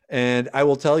 And I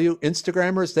will tell you,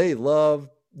 Instagrammers, they love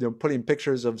putting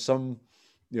pictures of some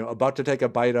about to take a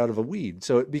bite out of a weed.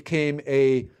 So it became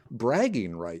a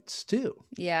bragging rights too.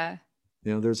 Yeah.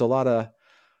 There's a lot of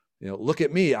look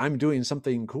at me, I'm doing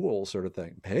something cool sort of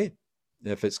thing. Hey,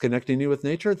 if it's connecting you with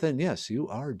nature, then yes, you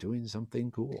are doing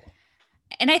something cool.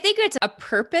 And I think it's a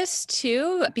purpose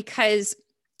too, because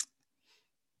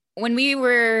when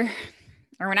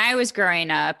I was growing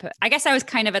up, I guess I was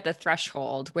kind of at the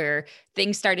threshold where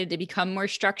things started to become more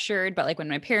structured. But like when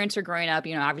my parents were growing up,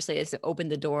 obviously they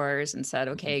opened the doors and said,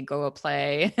 okay, go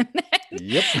play.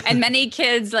 Yep. And many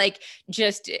kids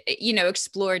just,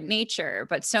 explored nature.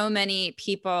 But so many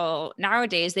people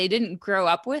nowadays, they didn't grow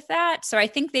up with that. So I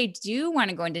think they do want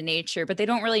to go into nature, but they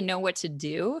don't really know what to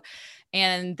do.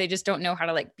 And they just don't know how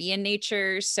to be in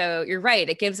nature. So you're right.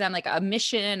 It gives them a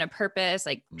mission, a purpose,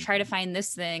 try to find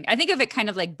this thing. I think of it kind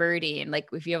of like birding.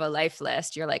 If you have a life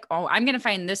list, you're like, oh, I'm going to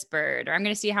find this bird, or I'm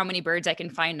going to see how many birds I can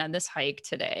find on this hike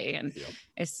today. And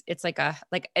it's it's a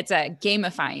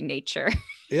gamifying nature.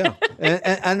 Yeah.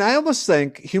 And I almost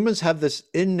think humans have this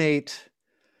innate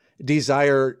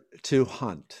desire to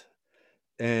hunt.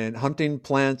 And hunting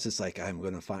plants, it's I'm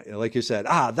going to find, like you said,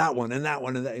 that one and that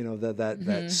one and that, that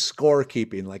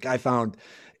scorekeeping. I found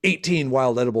 18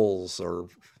 wild edibles, or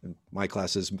in my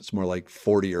classes, it's more like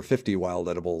 40 or 50 wild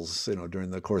edibles, during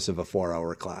the course of a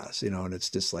 4-hour class, and it's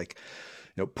just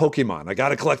Pokemon, I got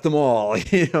to collect them all,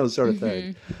 sort of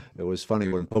thing. It was funny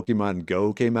when Pokemon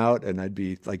Go came out and I'd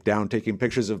be down taking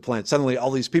pictures of plants. Suddenly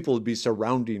all these people would be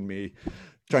surrounding me,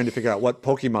 trying to figure out what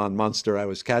Pokemon monster I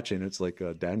was catching. It's like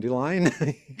a dandelion.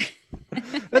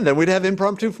 And then we'd have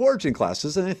impromptu foraging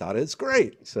classes, and they thought it's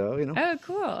great. So, Oh,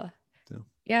 cool. So.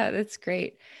 Yeah, that's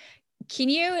great. Can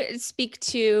you speak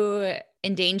to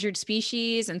endangered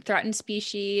species and threatened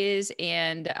species?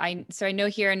 And I know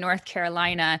here in North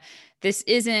Carolina, this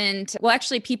isn't, well,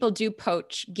 actually people do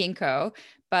poach ginkgo,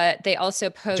 but they also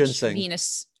poach ginseng.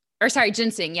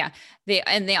 Yeah.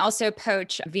 They also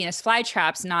poach Venus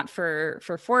flytraps, not for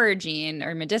foraging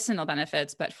or medicinal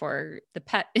benefits, but for the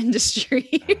pet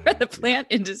industry or the plant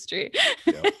industry.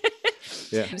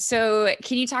 Yeah. So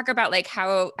can you talk about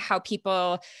how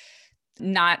people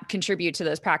not contribute to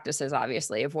those practices,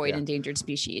 obviously, avoid endangered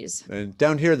species? And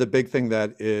down here, the big thing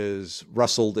that is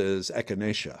rustled is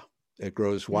echinacea. It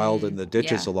grows wild in the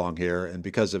ditches along here. And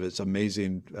because of its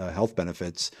amazing health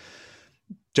benefits,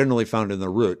 generally found in the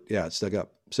root. Yeah, it's dug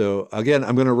up. So again,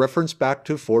 I'm going to reference back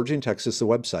to Foraging Texas, the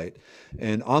website.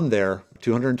 And on there,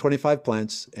 225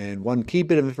 plants. And one key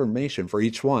bit of information for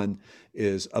each one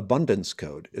is abundance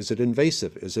code. Is it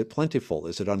invasive? Is it plentiful?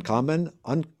 Is it uncommon?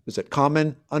 Is it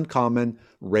common, uncommon,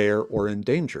 rare, or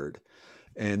endangered?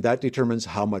 And that determines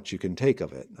how much you can take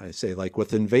of it. I say,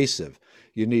 with invasive,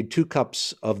 you need 2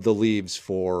 cups of the leaves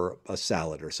for a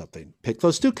salad or something. Pick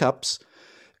those 2 cups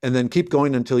and then keep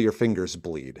going until your fingers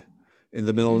bleed. In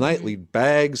the middle of the night, leave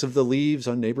bags of the leaves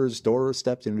on neighbors'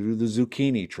 doorsteps and do the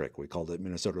zucchini trick. We called it in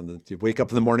Minnesota. You wake up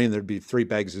in the morning, there'd be 3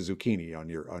 bags of zucchini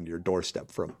on your doorstep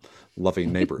from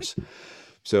loving neighbors.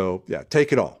 So yeah,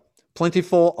 take it all.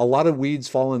 Plentiful, a lot of weeds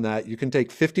fall in that. You can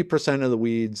take 50% of the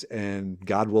weeds and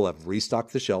God will have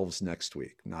restocked the shelves next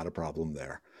week. Not a problem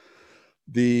there.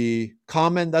 The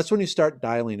common, that's when you start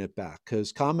dialing it back,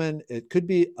 because common, it could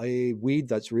be a weed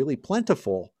that's really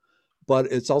plentiful, but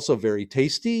it's also very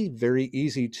tasty, very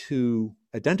easy to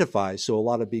identify. So a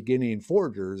lot of beginning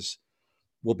foragers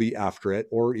will be after it,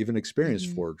 or even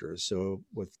experienced foragers. So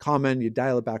with common, you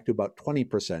dial it back to about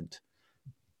 20%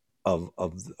 of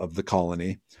the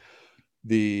colony.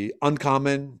 The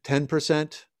uncommon,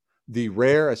 10%. The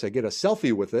rare, as I get a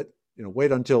selfie with it,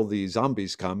 wait until the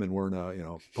zombies come and we're in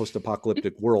a,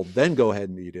 post-apocalyptic world, then go ahead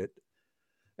and eat it.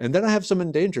 And then I have some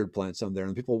endangered plants on there.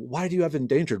 And people, why do you have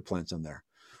endangered plants on there?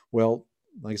 Well,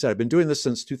 like I said, I've been doing this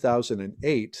since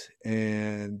 2008,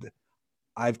 and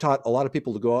I've taught a lot of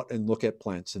people to go out and look at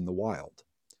plants in the wild.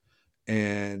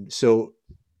 And so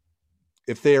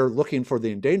if they are looking for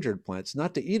the endangered plants,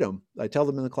 not to eat them, I tell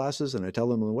them in the classes and I tell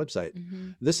them on the website,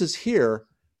 this is here.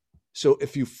 So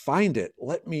if you find it,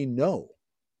 let me know.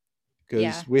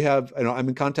 because we have, I'm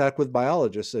in contact with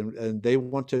biologists and they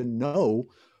want to know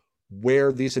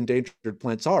where these endangered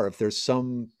plants are, if there's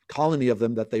some colony of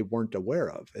them that they weren't aware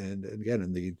of. And again,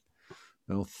 in the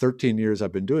 13 years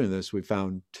I've been doing this, we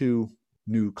found 2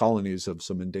 new colonies of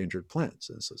some endangered plants.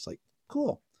 And so it's like,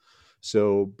 cool.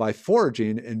 So by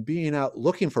foraging and being out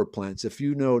looking for plants, if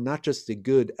you know not just the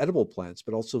good edible plants,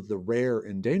 but also the rare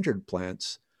endangered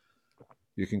plants,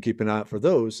 you can keep an eye out for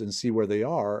those and see where they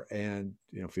are. And,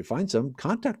 if you find some,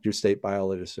 contact your state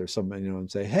biologist or someone,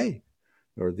 and say, hey,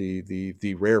 or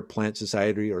the Rare Plant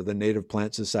Society or the Native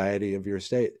Plant Society of your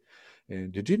state.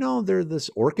 And did you know there's this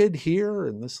orchid here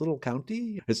in this little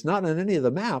county? It's not on any of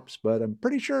the maps, but I'm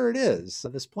pretty sure it is,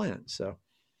 this plant. So,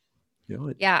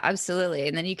 yeah, absolutely.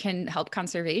 And then you can help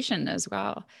conservation as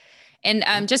well.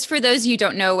 And just for those who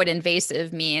don't know what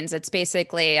invasive means, it's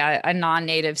basically a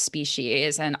non-native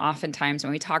species. And oftentimes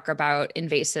when we talk about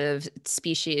invasive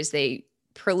species, they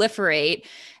proliferate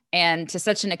and to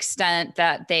such an extent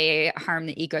that they harm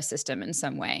the ecosystem in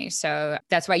some way. So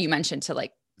that's why you mentioned to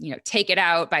take it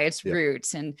out by its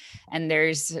roots. And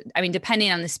there's,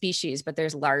 depending on the species, but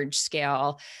there's large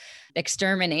scale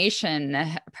extermination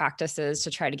practices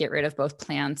to try to get rid of both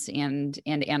plants and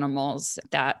animals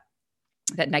that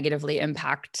negatively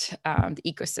impact the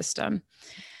ecosystem.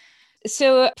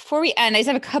 So before we end, I just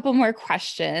have a couple more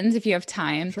questions if you have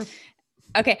time. Sure.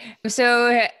 Okay.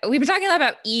 So we've been talking a lot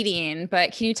about eating,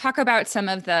 but can you talk about some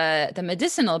of the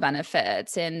medicinal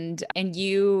benefits? And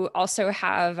you also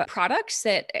have products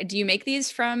do you make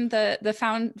these from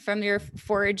from your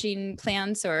foraging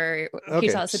plants, or can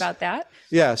you tell us about that?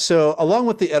 Yeah. So along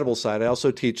with the edible side, I also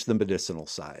teach the medicinal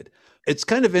side. It's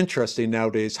kind of interesting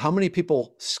nowadays how many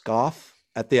people scoff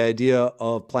at the idea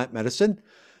of plant medicine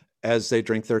as they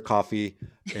drink their coffee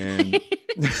and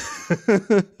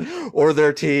or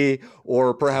their tea,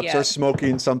 or perhaps are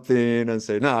smoking something and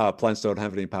say, nah, plants don't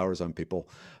have any powers on people.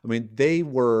 They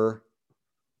were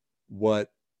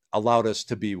what allowed us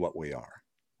to be what we are.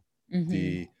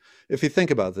 Mm-hmm. If you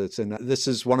think about this, and this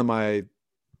is I'm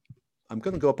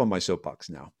going to go up on my soapbox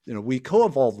now. We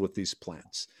co-evolved with these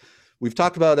plants. We've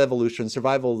talked about evolution,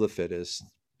 survival of the fittest,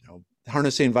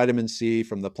 harnessing vitamin C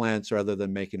from the plants rather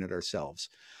than making it ourselves.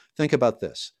 Think about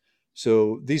this.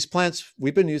 So these plants,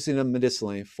 we've been using them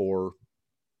medicinally for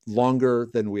longer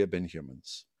than we have been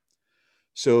humans.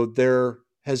 So there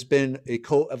has been a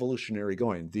co-evolutionary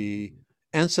going. The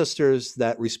ancestors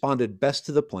that responded best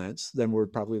to the plants then were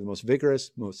probably the most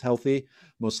vigorous, most healthy,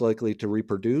 most likely to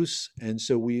reproduce. And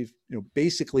so we've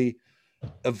basically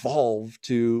evolved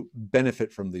to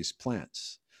benefit from these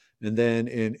plants. And then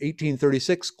in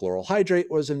 1836, chloral hydrate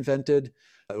was invented.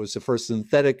 It was the first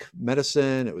synthetic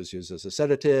medicine. It was used as a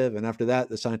sedative. And after that,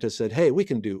 the scientists said, hey, we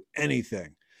can do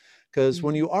anything. Because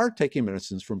when you are taking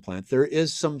medicines from plants, there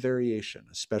is some variation,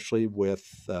 especially with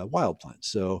wild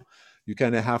plants. So you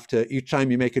kind of have to, each time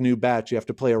you make a new batch, you have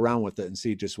to play around with it and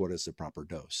see just what is the proper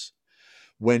dose.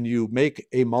 When you make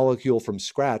a molecule from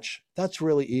scratch, that's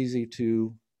really easy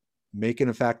to make in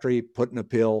a factory, put in a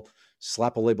pill,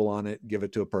 slap a label on it, give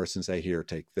it to a person, say, here,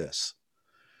 take this.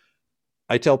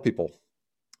 I tell people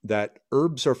that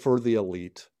herbs are for the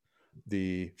elite.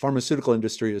 The pharmaceutical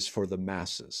industry is for the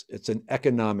masses. It's an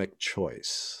economic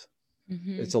choice.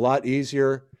 Mm-hmm. It's a lot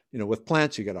easier. With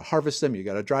plants, you got to harvest them, you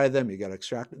got to dry them, you got to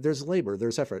extract. There's labor,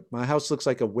 there's effort. My house looks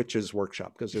like a witch's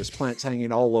workshop because there's plants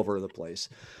hanging all over the place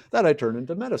that I turn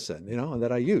into medicine, and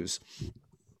that I use.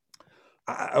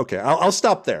 Okay, I'll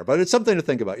stop there, but it's something to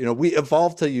think about. We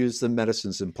evolved to use the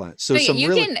medicines and plants. So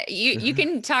you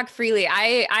can talk freely.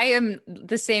 I am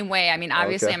the same way.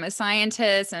 Obviously okay. I'm a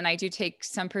scientist and I do take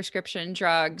some prescription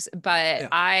drugs, but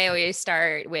I always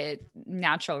start with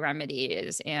natural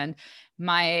remedies. And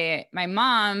my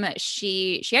mom,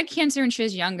 she had cancer when she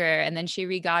was younger, and then she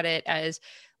re-got it as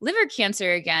liver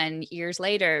cancer again years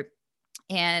later.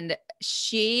 And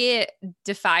she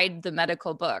defied the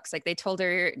medical books. Like, they told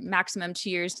her maximum 2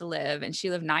 years to live, and she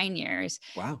lived 9 years.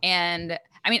 Wow. And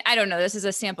I don't know, this is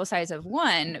a sample size of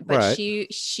one, but right.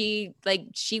 she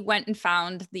went and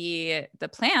found the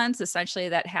plants essentially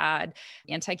that had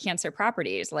anti-cancer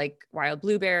properties, like wild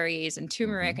blueberries and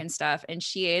turmeric and stuff. And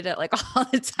she ate it like all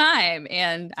the time.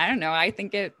 And I don't know, I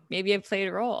think it played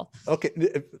a role. Okay.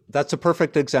 That's a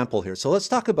perfect example here. So let's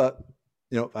talk about,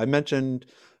 I mentioned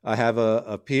I have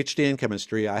a PhD in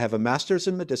chemistry. I have a master's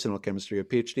in medicinal chemistry, a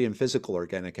PhD in physical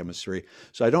organic chemistry.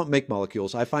 So I don't make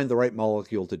molecules. I find the right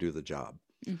molecule to do the job.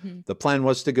 The plan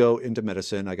was to go into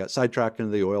medicine. I got sidetracked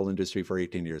into the oil industry for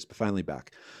 18 years, but finally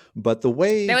back. But the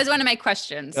way that was one of my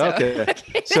questions. So. Okay.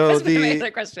 So one of my other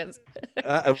questions.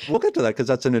 We'll get to that because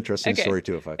that's an interesting story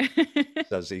too. If I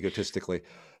does egotistically,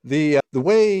 the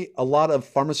way a lot of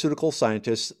pharmaceutical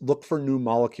scientists look for new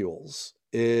molecules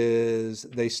is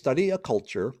they study a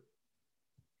culture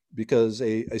because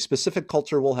a specific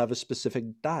culture will have a specific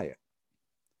diet.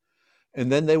 And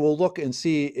then they will look and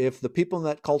see if the people in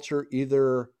that culture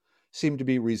either seem to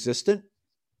be resistant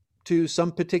to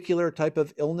some particular type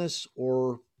of illness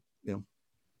or,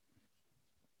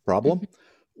 problem,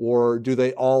 or do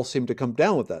they all seem to come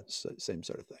down with that same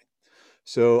sort of thing?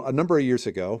 So a number of years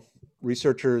ago,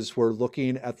 researchers were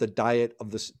looking at the diet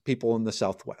of the people in the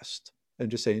Southwest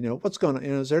and just saying, what's going on?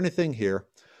 Is there anything here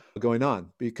going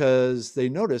on? Because they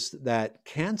noticed that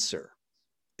cancer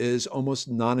is almost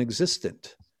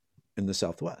non-existent in the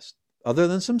Southwest, other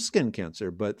than some skin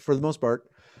cancer. But for the most part,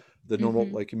 the normal,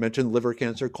 like you mentioned, liver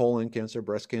cancer, colon cancer,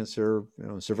 breast cancer,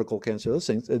 cervical cancer, those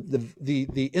things,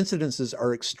 the incidences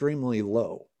are extremely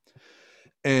low.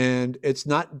 And it's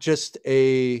not just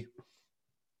a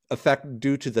effect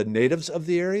due to the natives of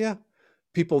the area.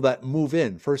 People that move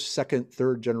in, first, second,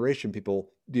 third generation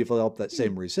people develop that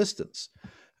same resistance.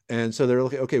 And so they're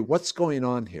looking, okay, what's going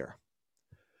on here?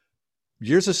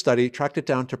 Years of study tracked it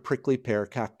down to prickly pear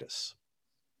cactus.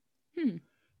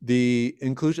 The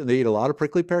inclusion, they eat a lot of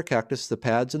prickly pear cactus, the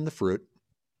pads and the fruit.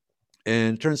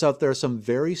 And it turns out there are some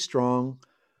very strong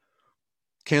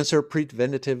cancer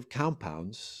preventative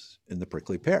compounds in the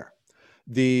prickly pear.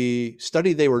 The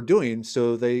study they were doing,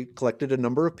 so they collected a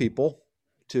number of people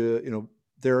to,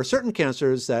 there are certain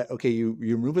cancers that, okay, you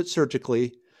remove it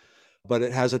surgically, but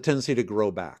it has a tendency to grow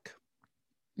back.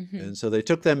 And so they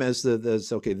took them as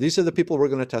okay, these are the people we're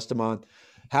going to test them on.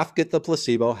 Half get the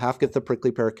placebo, half get the prickly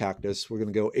pear cactus. We're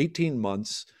going to go 18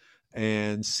 months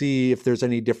and see if there's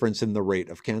any difference in the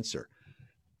rate of cancer.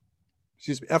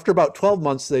 Excuse me. After about 12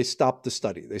 months, they stopped the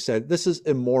study. They said, this is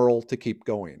immoral to keep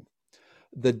going.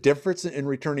 The difference in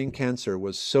returning cancer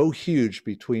was so huge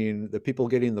between the people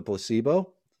getting the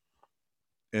placebo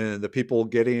and the people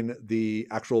getting the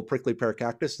actual prickly pear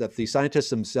cactus that the scientists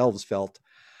themselves felt,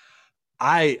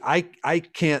 I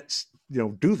can't,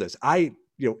 do this.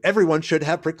 Everyone should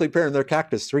have prickly pear in their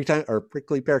cactus 3 times, or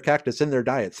prickly pear cactus in their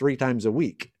diet 3 times a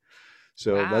week.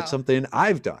 So that's something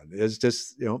I've done, is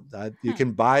just, you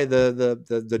can buy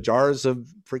the jars of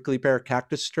prickly pear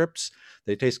cactus strips.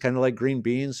 They taste kind of like green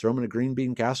beans. Throw them in a green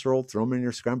bean casserole, throw them in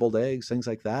your scrambled eggs, things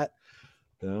like that.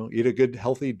 Eat a good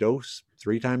healthy dose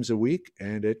 3 times a week,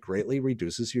 and it greatly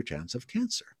reduces your chance of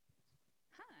cancer.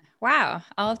 Wow.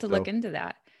 I'll have to look into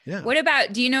that. Yeah. What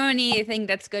about, do you know anything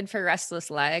that's good for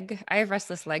restless leg? I have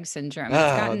restless leg syndrome.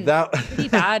 It's gotten pretty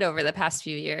bad over the past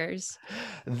few years.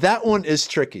 That one is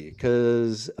tricky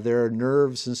because there are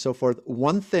nerves and so forth.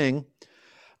 One thing,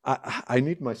 I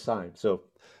need my sign. So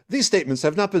these statements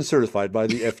have not been certified by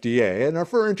the FDA and are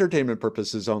for entertainment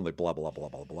purposes only, blah, blah, blah,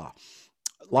 blah, blah.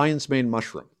 Lion's mane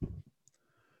mushroom.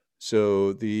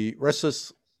 So the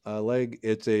restless leg,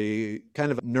 it's a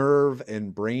kind of nerve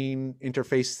and brain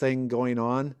interface thing going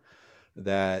on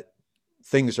that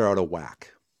things are out of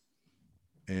whack.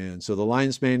 And so the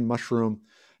lion's mane mushroom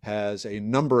has a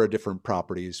number of different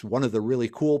properties. One of the really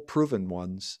cool proven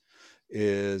ones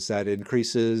is that it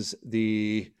increases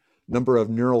the number of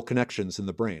neural connections in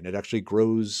the brain. It actually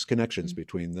grows connections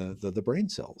between the brain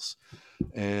cells.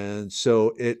 And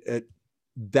so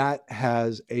that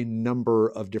has a number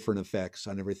of different effects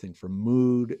on everything from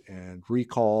mood and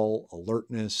recall,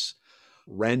 alertness,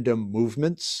 random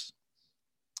movements.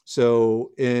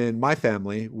 So in my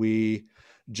family, we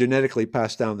genetically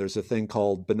pass down, there's a thing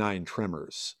called benign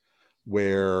tremors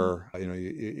where,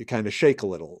 you kind of shake a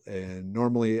little. And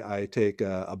normally I take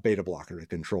a beta blocker to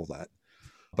control that.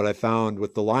 But I found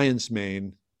with the lion's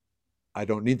mane, I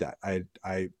don't need that.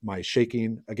 My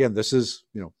shaking, again, this is,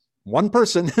 one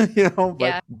person,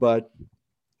 but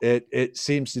it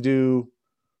seems to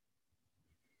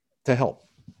help.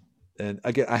 And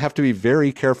again, I have to be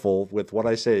very careful with what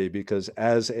I say, because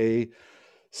as a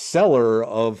seller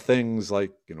of things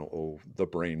like, the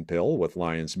brain pill with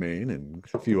lion's mane and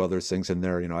a few other things in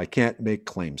there, I can't make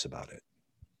claims about it.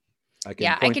 I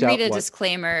can read a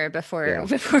disclaimer before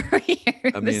we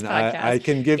hear this podcast. I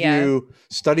can give you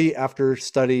study after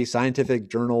study, scientific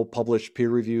journal published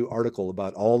peer review article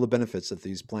about all the benefits that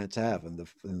these plants have and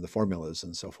the formulas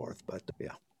and so forth. But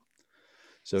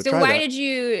So why did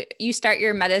you start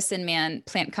your Medicine Man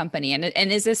plant company?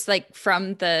 And is this like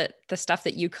from the stuff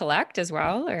that you collect as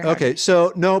well? Or okay,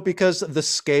 so no, because the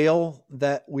scale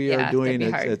that we are doing,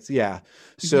 it's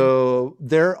So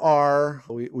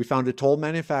we found a toll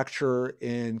manufacturer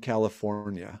in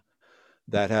California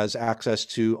that has access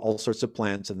to all sorts of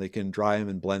plants, and they can dry them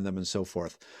and blend them and so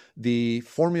forth. The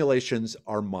formulations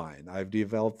are mine. I've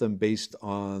developed them based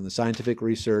on the scientific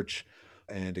research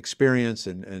and experience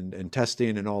and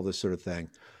testing and all this sort of thing.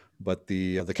 But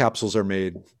the capsules are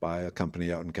made by a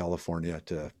company out in California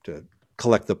to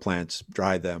collect the plants,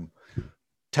 dry them,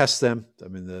 test them. I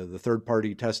mean, the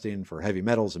third-party testing for heavy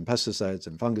metals and pesticides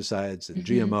and fungicides and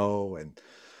GMO and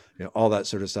all that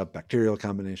sort of stuff, bacterial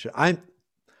combination.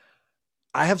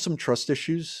 I have some trust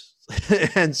issues.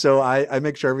 And so I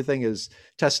make sure everything is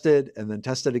tested and then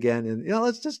tested again. And,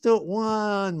 let's just do it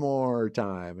one more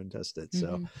time and test it.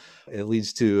 So it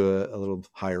leads to a little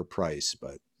higher price,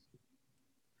 but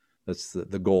that's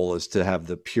the goal, is to have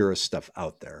the purest stuff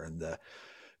out there. And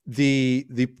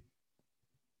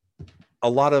a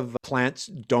lot of plants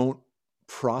don't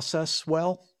process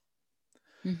well.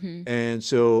 And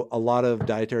so a lot of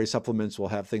dietary supplements will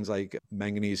have things like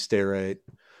manganese stearate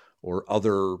or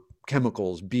other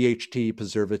chemicals, BHT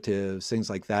preservatives, things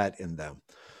like that in them.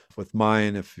 With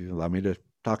mine, if you allow me to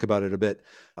talk about it a bit,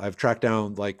 I've tracked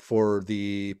down, like, for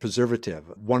the preservative,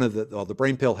 one of the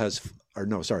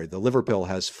liver pill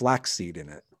has flaxseed in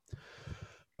it,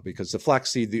 because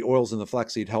the oils in the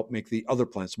flaxseed help make the other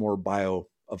plants more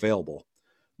bioavailable.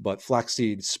 But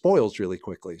flaxseed spoils really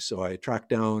quickly. So I tracked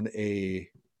down a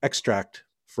extract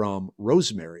from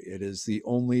rosemary. It is the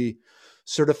only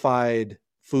certified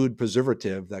food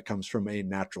preservative that comes from a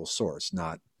natural source,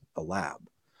 not a lab.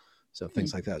 So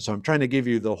things like that. So I'm trying to give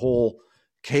you the whole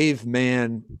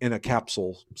caveman in a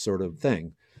capsule sort of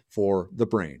thing for the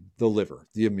brain, the liver,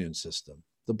 the immune system,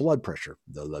 the blood pressure,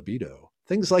 the libido,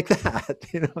 things like that.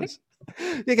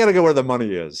 You got to go where the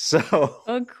money is. So,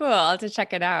 oh, cool. I'll have to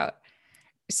check it out.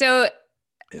 So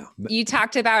you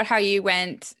talked about how you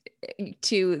went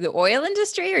to the oil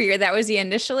industry, or that was the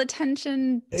initial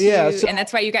attention to, and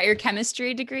that's why you got your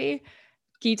chemistry degree.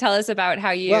 Can you tell us about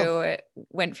how you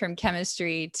went from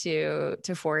chemistry to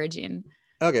foraging?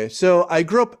 Okay. So I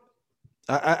grew up,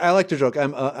 I like to joke,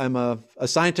 I'm a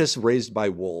scientist raised by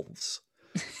wolves.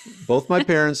 Both my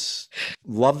parents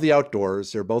love the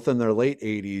outdoors. They're both in their late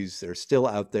 80s. They're still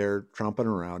out there tromping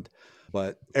around.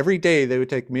 But every day they would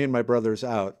take me and my brothers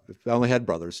out. I only had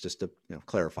brothers, just to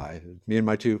clarify. Me and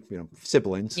my two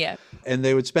siblings. Yeah. And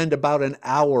they would spend about an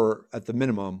hour at the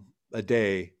minimum a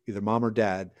day, either mom or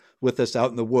dad, with us out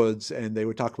in the woods. And they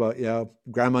would talk about,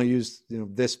 grandma used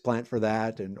this plant for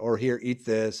that, or here, eat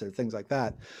this, or things like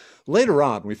that. Later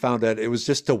on, we found that it was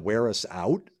just to wear us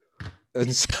out.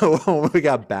 And so when we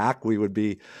got back, we would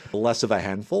be less of a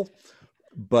handful.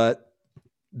 But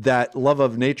that love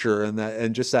of nature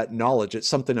and just that knowledge, it's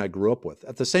something I grew up with.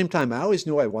 At the same time, I always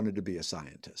knew I wanted to be a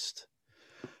scientist.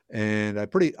 And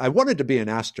I wanted to be an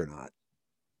astronaut.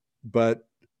 But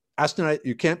astronaut,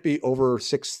 you can't be over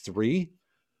 6'3",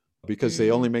 because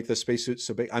they only make the spacesuits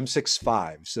so big. I'm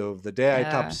 6'5". So the day I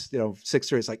top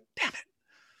 6'3", it's like, damn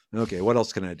it. Okay, what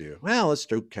else can I do? Well, let's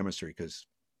do chemistry, because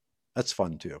that's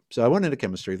fun too. So I went into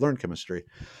chemistry, learned chemistry.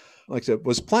 Like I said,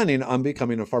 was planning on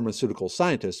becoming a pharmaceutical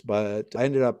scientist, but I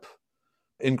ended up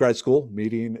in grad school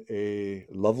meeting a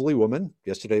lovely woman.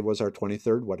 Yesterday was our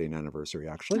 23rd wedding anniversary,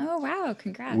 actually. Oh, wow.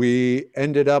 Congrats. We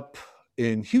ended up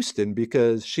in Houston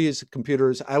because she is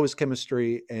computers, I was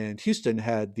chemistry, and Houston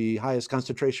had the highest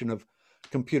concentration of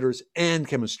computers and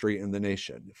chemistry in the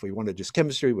nation. If we wanted just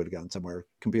chemistry, we would have gone somewhere,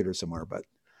 computer somewhere, but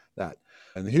that.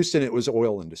 And in Houston, it was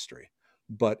oil industry.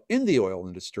 But in the oil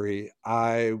industry,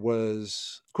 I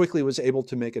was able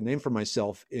to make a name for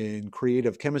myself in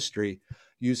creative chemistry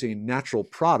using natural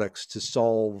products to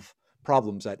solve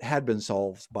problems that had been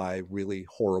solved by really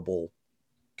horrible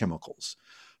chemicals.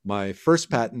 My first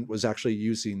patent was actually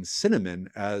using cinnamon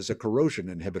as a corrosion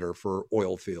inhibitor for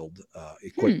oil field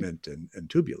equipment and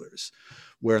tubulars,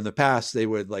 where in the past they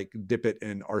would dip it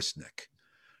in arsenic.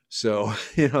 So,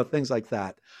 things like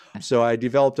that. So I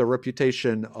developed a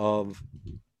reputation of,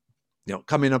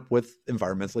 coming up with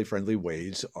environmentally friendly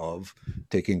ways of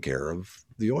taking care of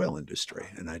the oil industry.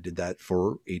 And I did that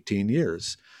for 18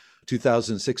 years.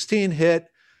 2016 hit,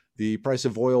 the price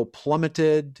of oil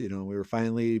plummeted. We were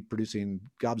finally producing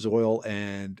gobs of oil,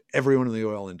 and everyone in the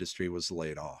oil industry was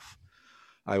laid off.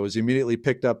 I was immediately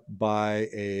picked up by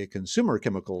a consumer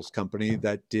chemicals company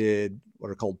that did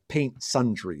what are called paint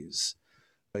sundries.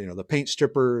 The paint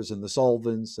strippers and the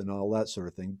solvents and all that sort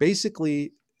of thing.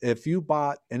 Basically, if you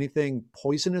bought anything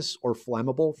poisonous or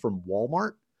flammable from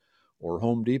Walmart or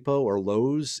Home Depot or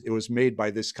Lowe's. It was made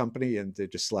by this company, and they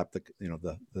just slapped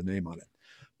the name on it.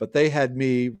 But they had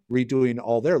me redoing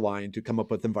all their line to come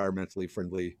up with environmentally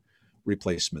friendly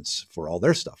replacements for all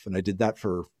their stuff. And I did that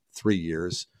for 3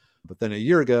 years. But then a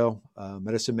year ago,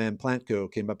 Medicine Man Plant Co.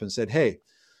 came up and said, hey,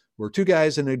 we're two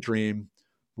guys in a dream.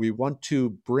 We want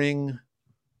to bring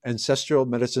ancestral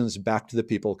medicines back to the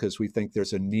people because we think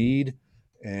there's a need,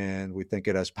 and we think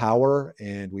it has power,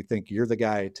 and we think you're the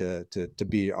guy to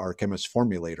be our chemist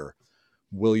formulator.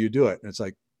 Will you do it? And it's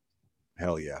like,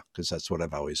 hell yeah, because that's what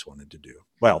I've always wanted to do.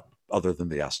 Well, other than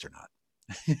the astronaut,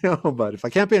 but if I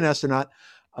can't be an astronaut,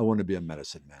 I want to be a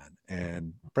medicine man.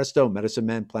 And presto, Medicine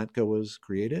Man Plant Co. was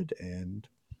created, and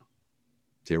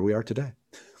here we are today.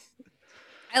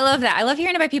 I love that. I love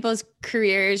hearing about people's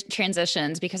careers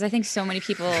transitions, because I think so many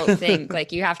people think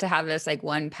like you have to have this like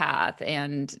one path.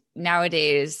 And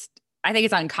nowadays, I think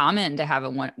it's uncommon to have a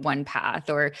one path,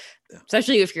 or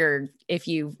especially if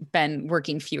you've been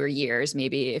working fewer years,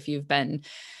 maybe if you've been,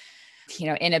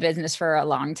 in a business for a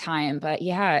long time. But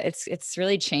yeah, it's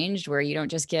really changed where you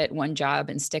don't just get one job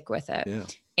and stick with it. Yeah.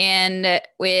 And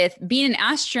with being an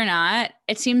astronaut,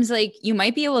 it seems like you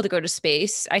might be able to go to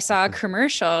space. I saw a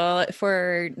commercial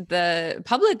for the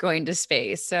public going to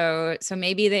space. So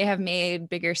maybe they have made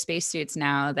bigger spacesuits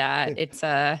now that it's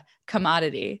a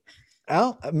commodity.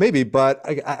 Well, maybe, but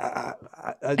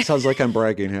it sounds like I'm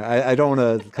bragging here. I don't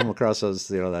want to come across as,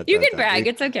 that. You can brag.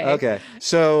 It's okay. Okay.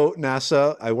 So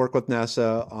NASA, I work with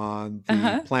NASA on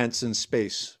the plants in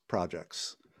space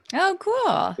projects. Oh,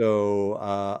 cool. So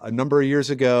a number of years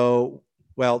ago,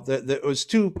 well, there was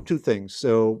two things.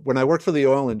 So when I worked for the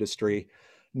oil industry,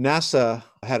 NASA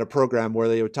had a program where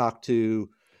they would talk to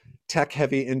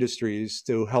tech-heavy industries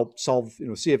to help solve,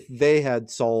 see if they had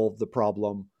solved the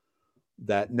problem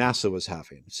that NASA was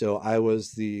having. So I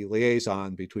was the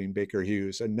liaison between Baker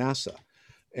Hughes and NASA.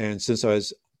 And since I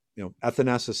was, at the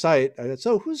NASA site, I said,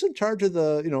 so who's in charge of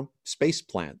the, space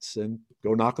plants? And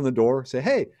go knock on the door, say,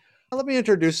 hey, let me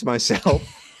introduce myself.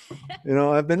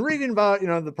 I've been reading about,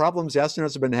 the problems the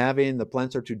astronauts have been having. The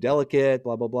plants are too delicate,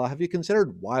 blah, blah, blah. Have you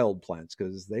considered wild plants?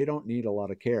 Because they don't need a lot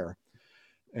of care.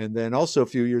 And then also a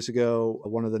few years ago,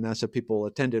 one of the NASA people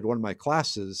attended one of my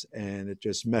classes, and it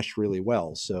just meshed really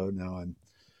well. So now I'm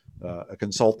a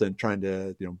consultant trying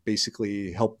to,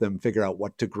 basically help them figure out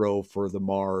what to grow for the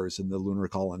Mars and the lunar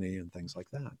colony and things like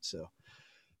that. So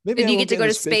maybe you get to go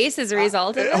to space as a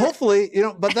result of it? Hopefully,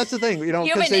 but that's the thing,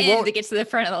 Human end to get to the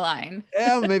front of the line.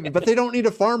 Yeah, maybe, but they don't need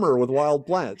a farmer with wild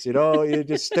plants. You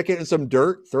just stick it in some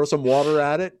dirt, throw some water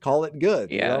at it, call it good.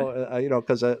 Yeah.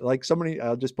 Because like somebody,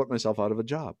 I'll just put myself out of a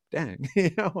job. Dang,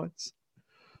 it's.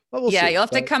 Well, we'll see, you'll have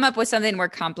to come up with something more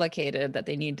complicated that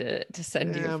they need to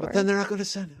send you for. But then they're not going to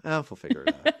send it. We'll figure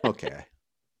it out. Okay.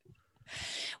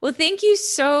 Well, thank you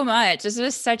so much. This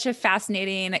was such a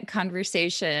fascinating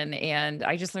conversation, and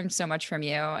I just learned so much from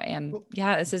you. And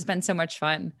yeah, this has been so much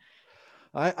fun.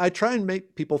 I try and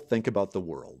make people think about the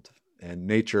world and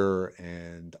nature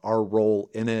and our role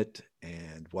in it,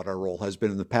 and what our role has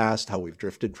been in the past, how we've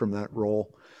drifted from that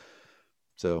role.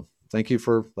 So thank you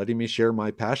for letting me share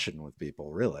my passion with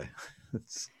people, really.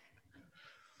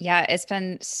 Yeah, it's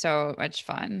been so much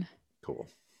fun. Cool.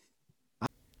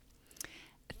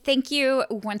 Thank you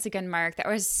once again, Mark. That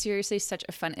was seriously such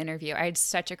a fun interview. I had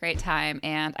such a great time,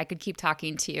 and I could keep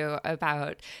talking to you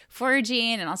about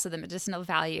foraging and also the medicinal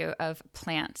value of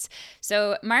plants.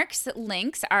 So Mark's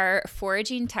links are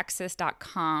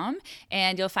foragingtexas.com,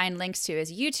 and you'll find links to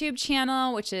his YouTube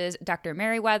channel, which is Dr.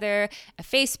 Merriweather, a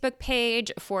Facebook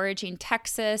page, Foraging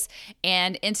Texas,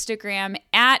 and Instagram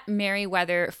at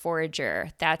Merriweather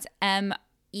Forager. That's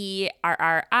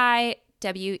MERRI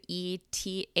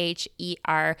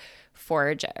WETHER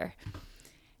Forager.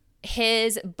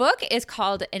 His book is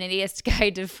called An Idiot's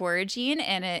Guide to Foraging,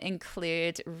 and it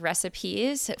includes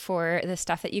recipes for the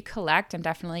stuff that you collect. I'm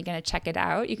definitely going to check it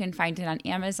out. You can find it on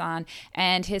Amazon,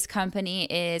 and his company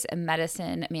is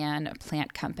Medicine Man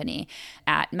Plant Company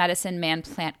at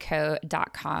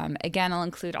medicinemanplantco.com. Again, I'll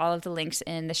include all of the links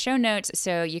in the show notes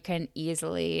so you can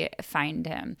easily find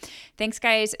him. Thanks,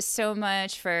 guys, so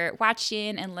much for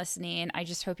watching and listening. I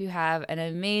just hope you have an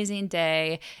amazing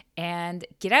day, and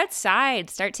get outside,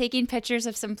 start taking pictures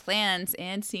of some plants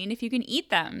and seeing if you can eat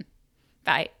them.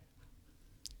 Bye.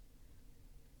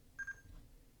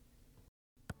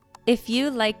 If you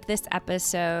liked this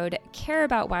episode, care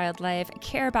about wildlife,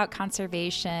 care about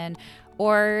conservation,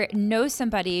 or know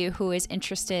somebody who is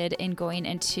interested in going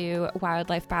into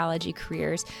wildlife biology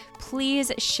careers,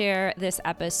 please share this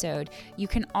episode. You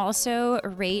can also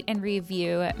rate and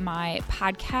review my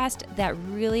podcast. That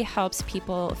really helps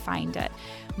people find it.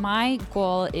 My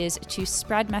goal is to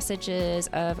spread messages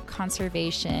of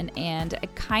conservation and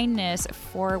kindness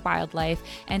for wildlife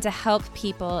and to help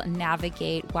people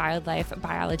navigate wildlife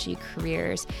biology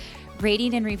careers.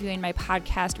 Rating and reviewing my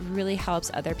podcast really helps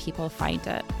other people find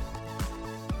it.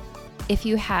 If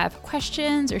you have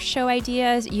questions or show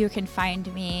ideas, you can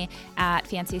find me at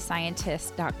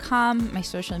fancyscientist.com. My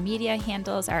social media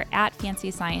handles are at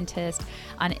fancyscientist.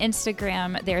 On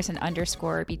Instagram, there's an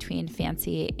underscore between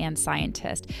fancy and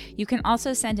scientist. You can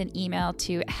also send an email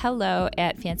to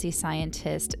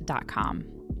hello@fancyscientist.com.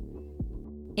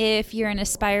 If you're an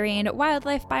aspiring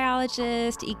wildlife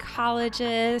biologist,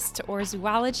 ecologist, or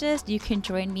zoologist, you can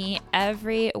join me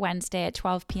every Wednesday at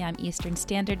 12 p.m. Eastern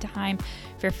Standard Time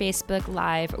for Facebook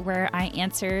Live, where I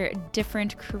answer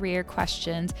different career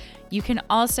questions. You can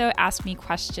also ask me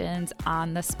questions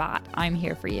on the spot. I'm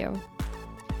here for you.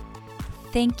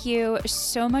 Thank you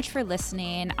so much for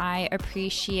listening. I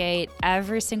appreciate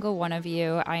every single one of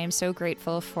you. I am so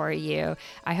grateful for you.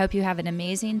 I hope you have an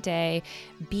amazing day.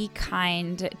 Be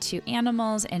kind to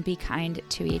animals and be kind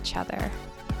to each other.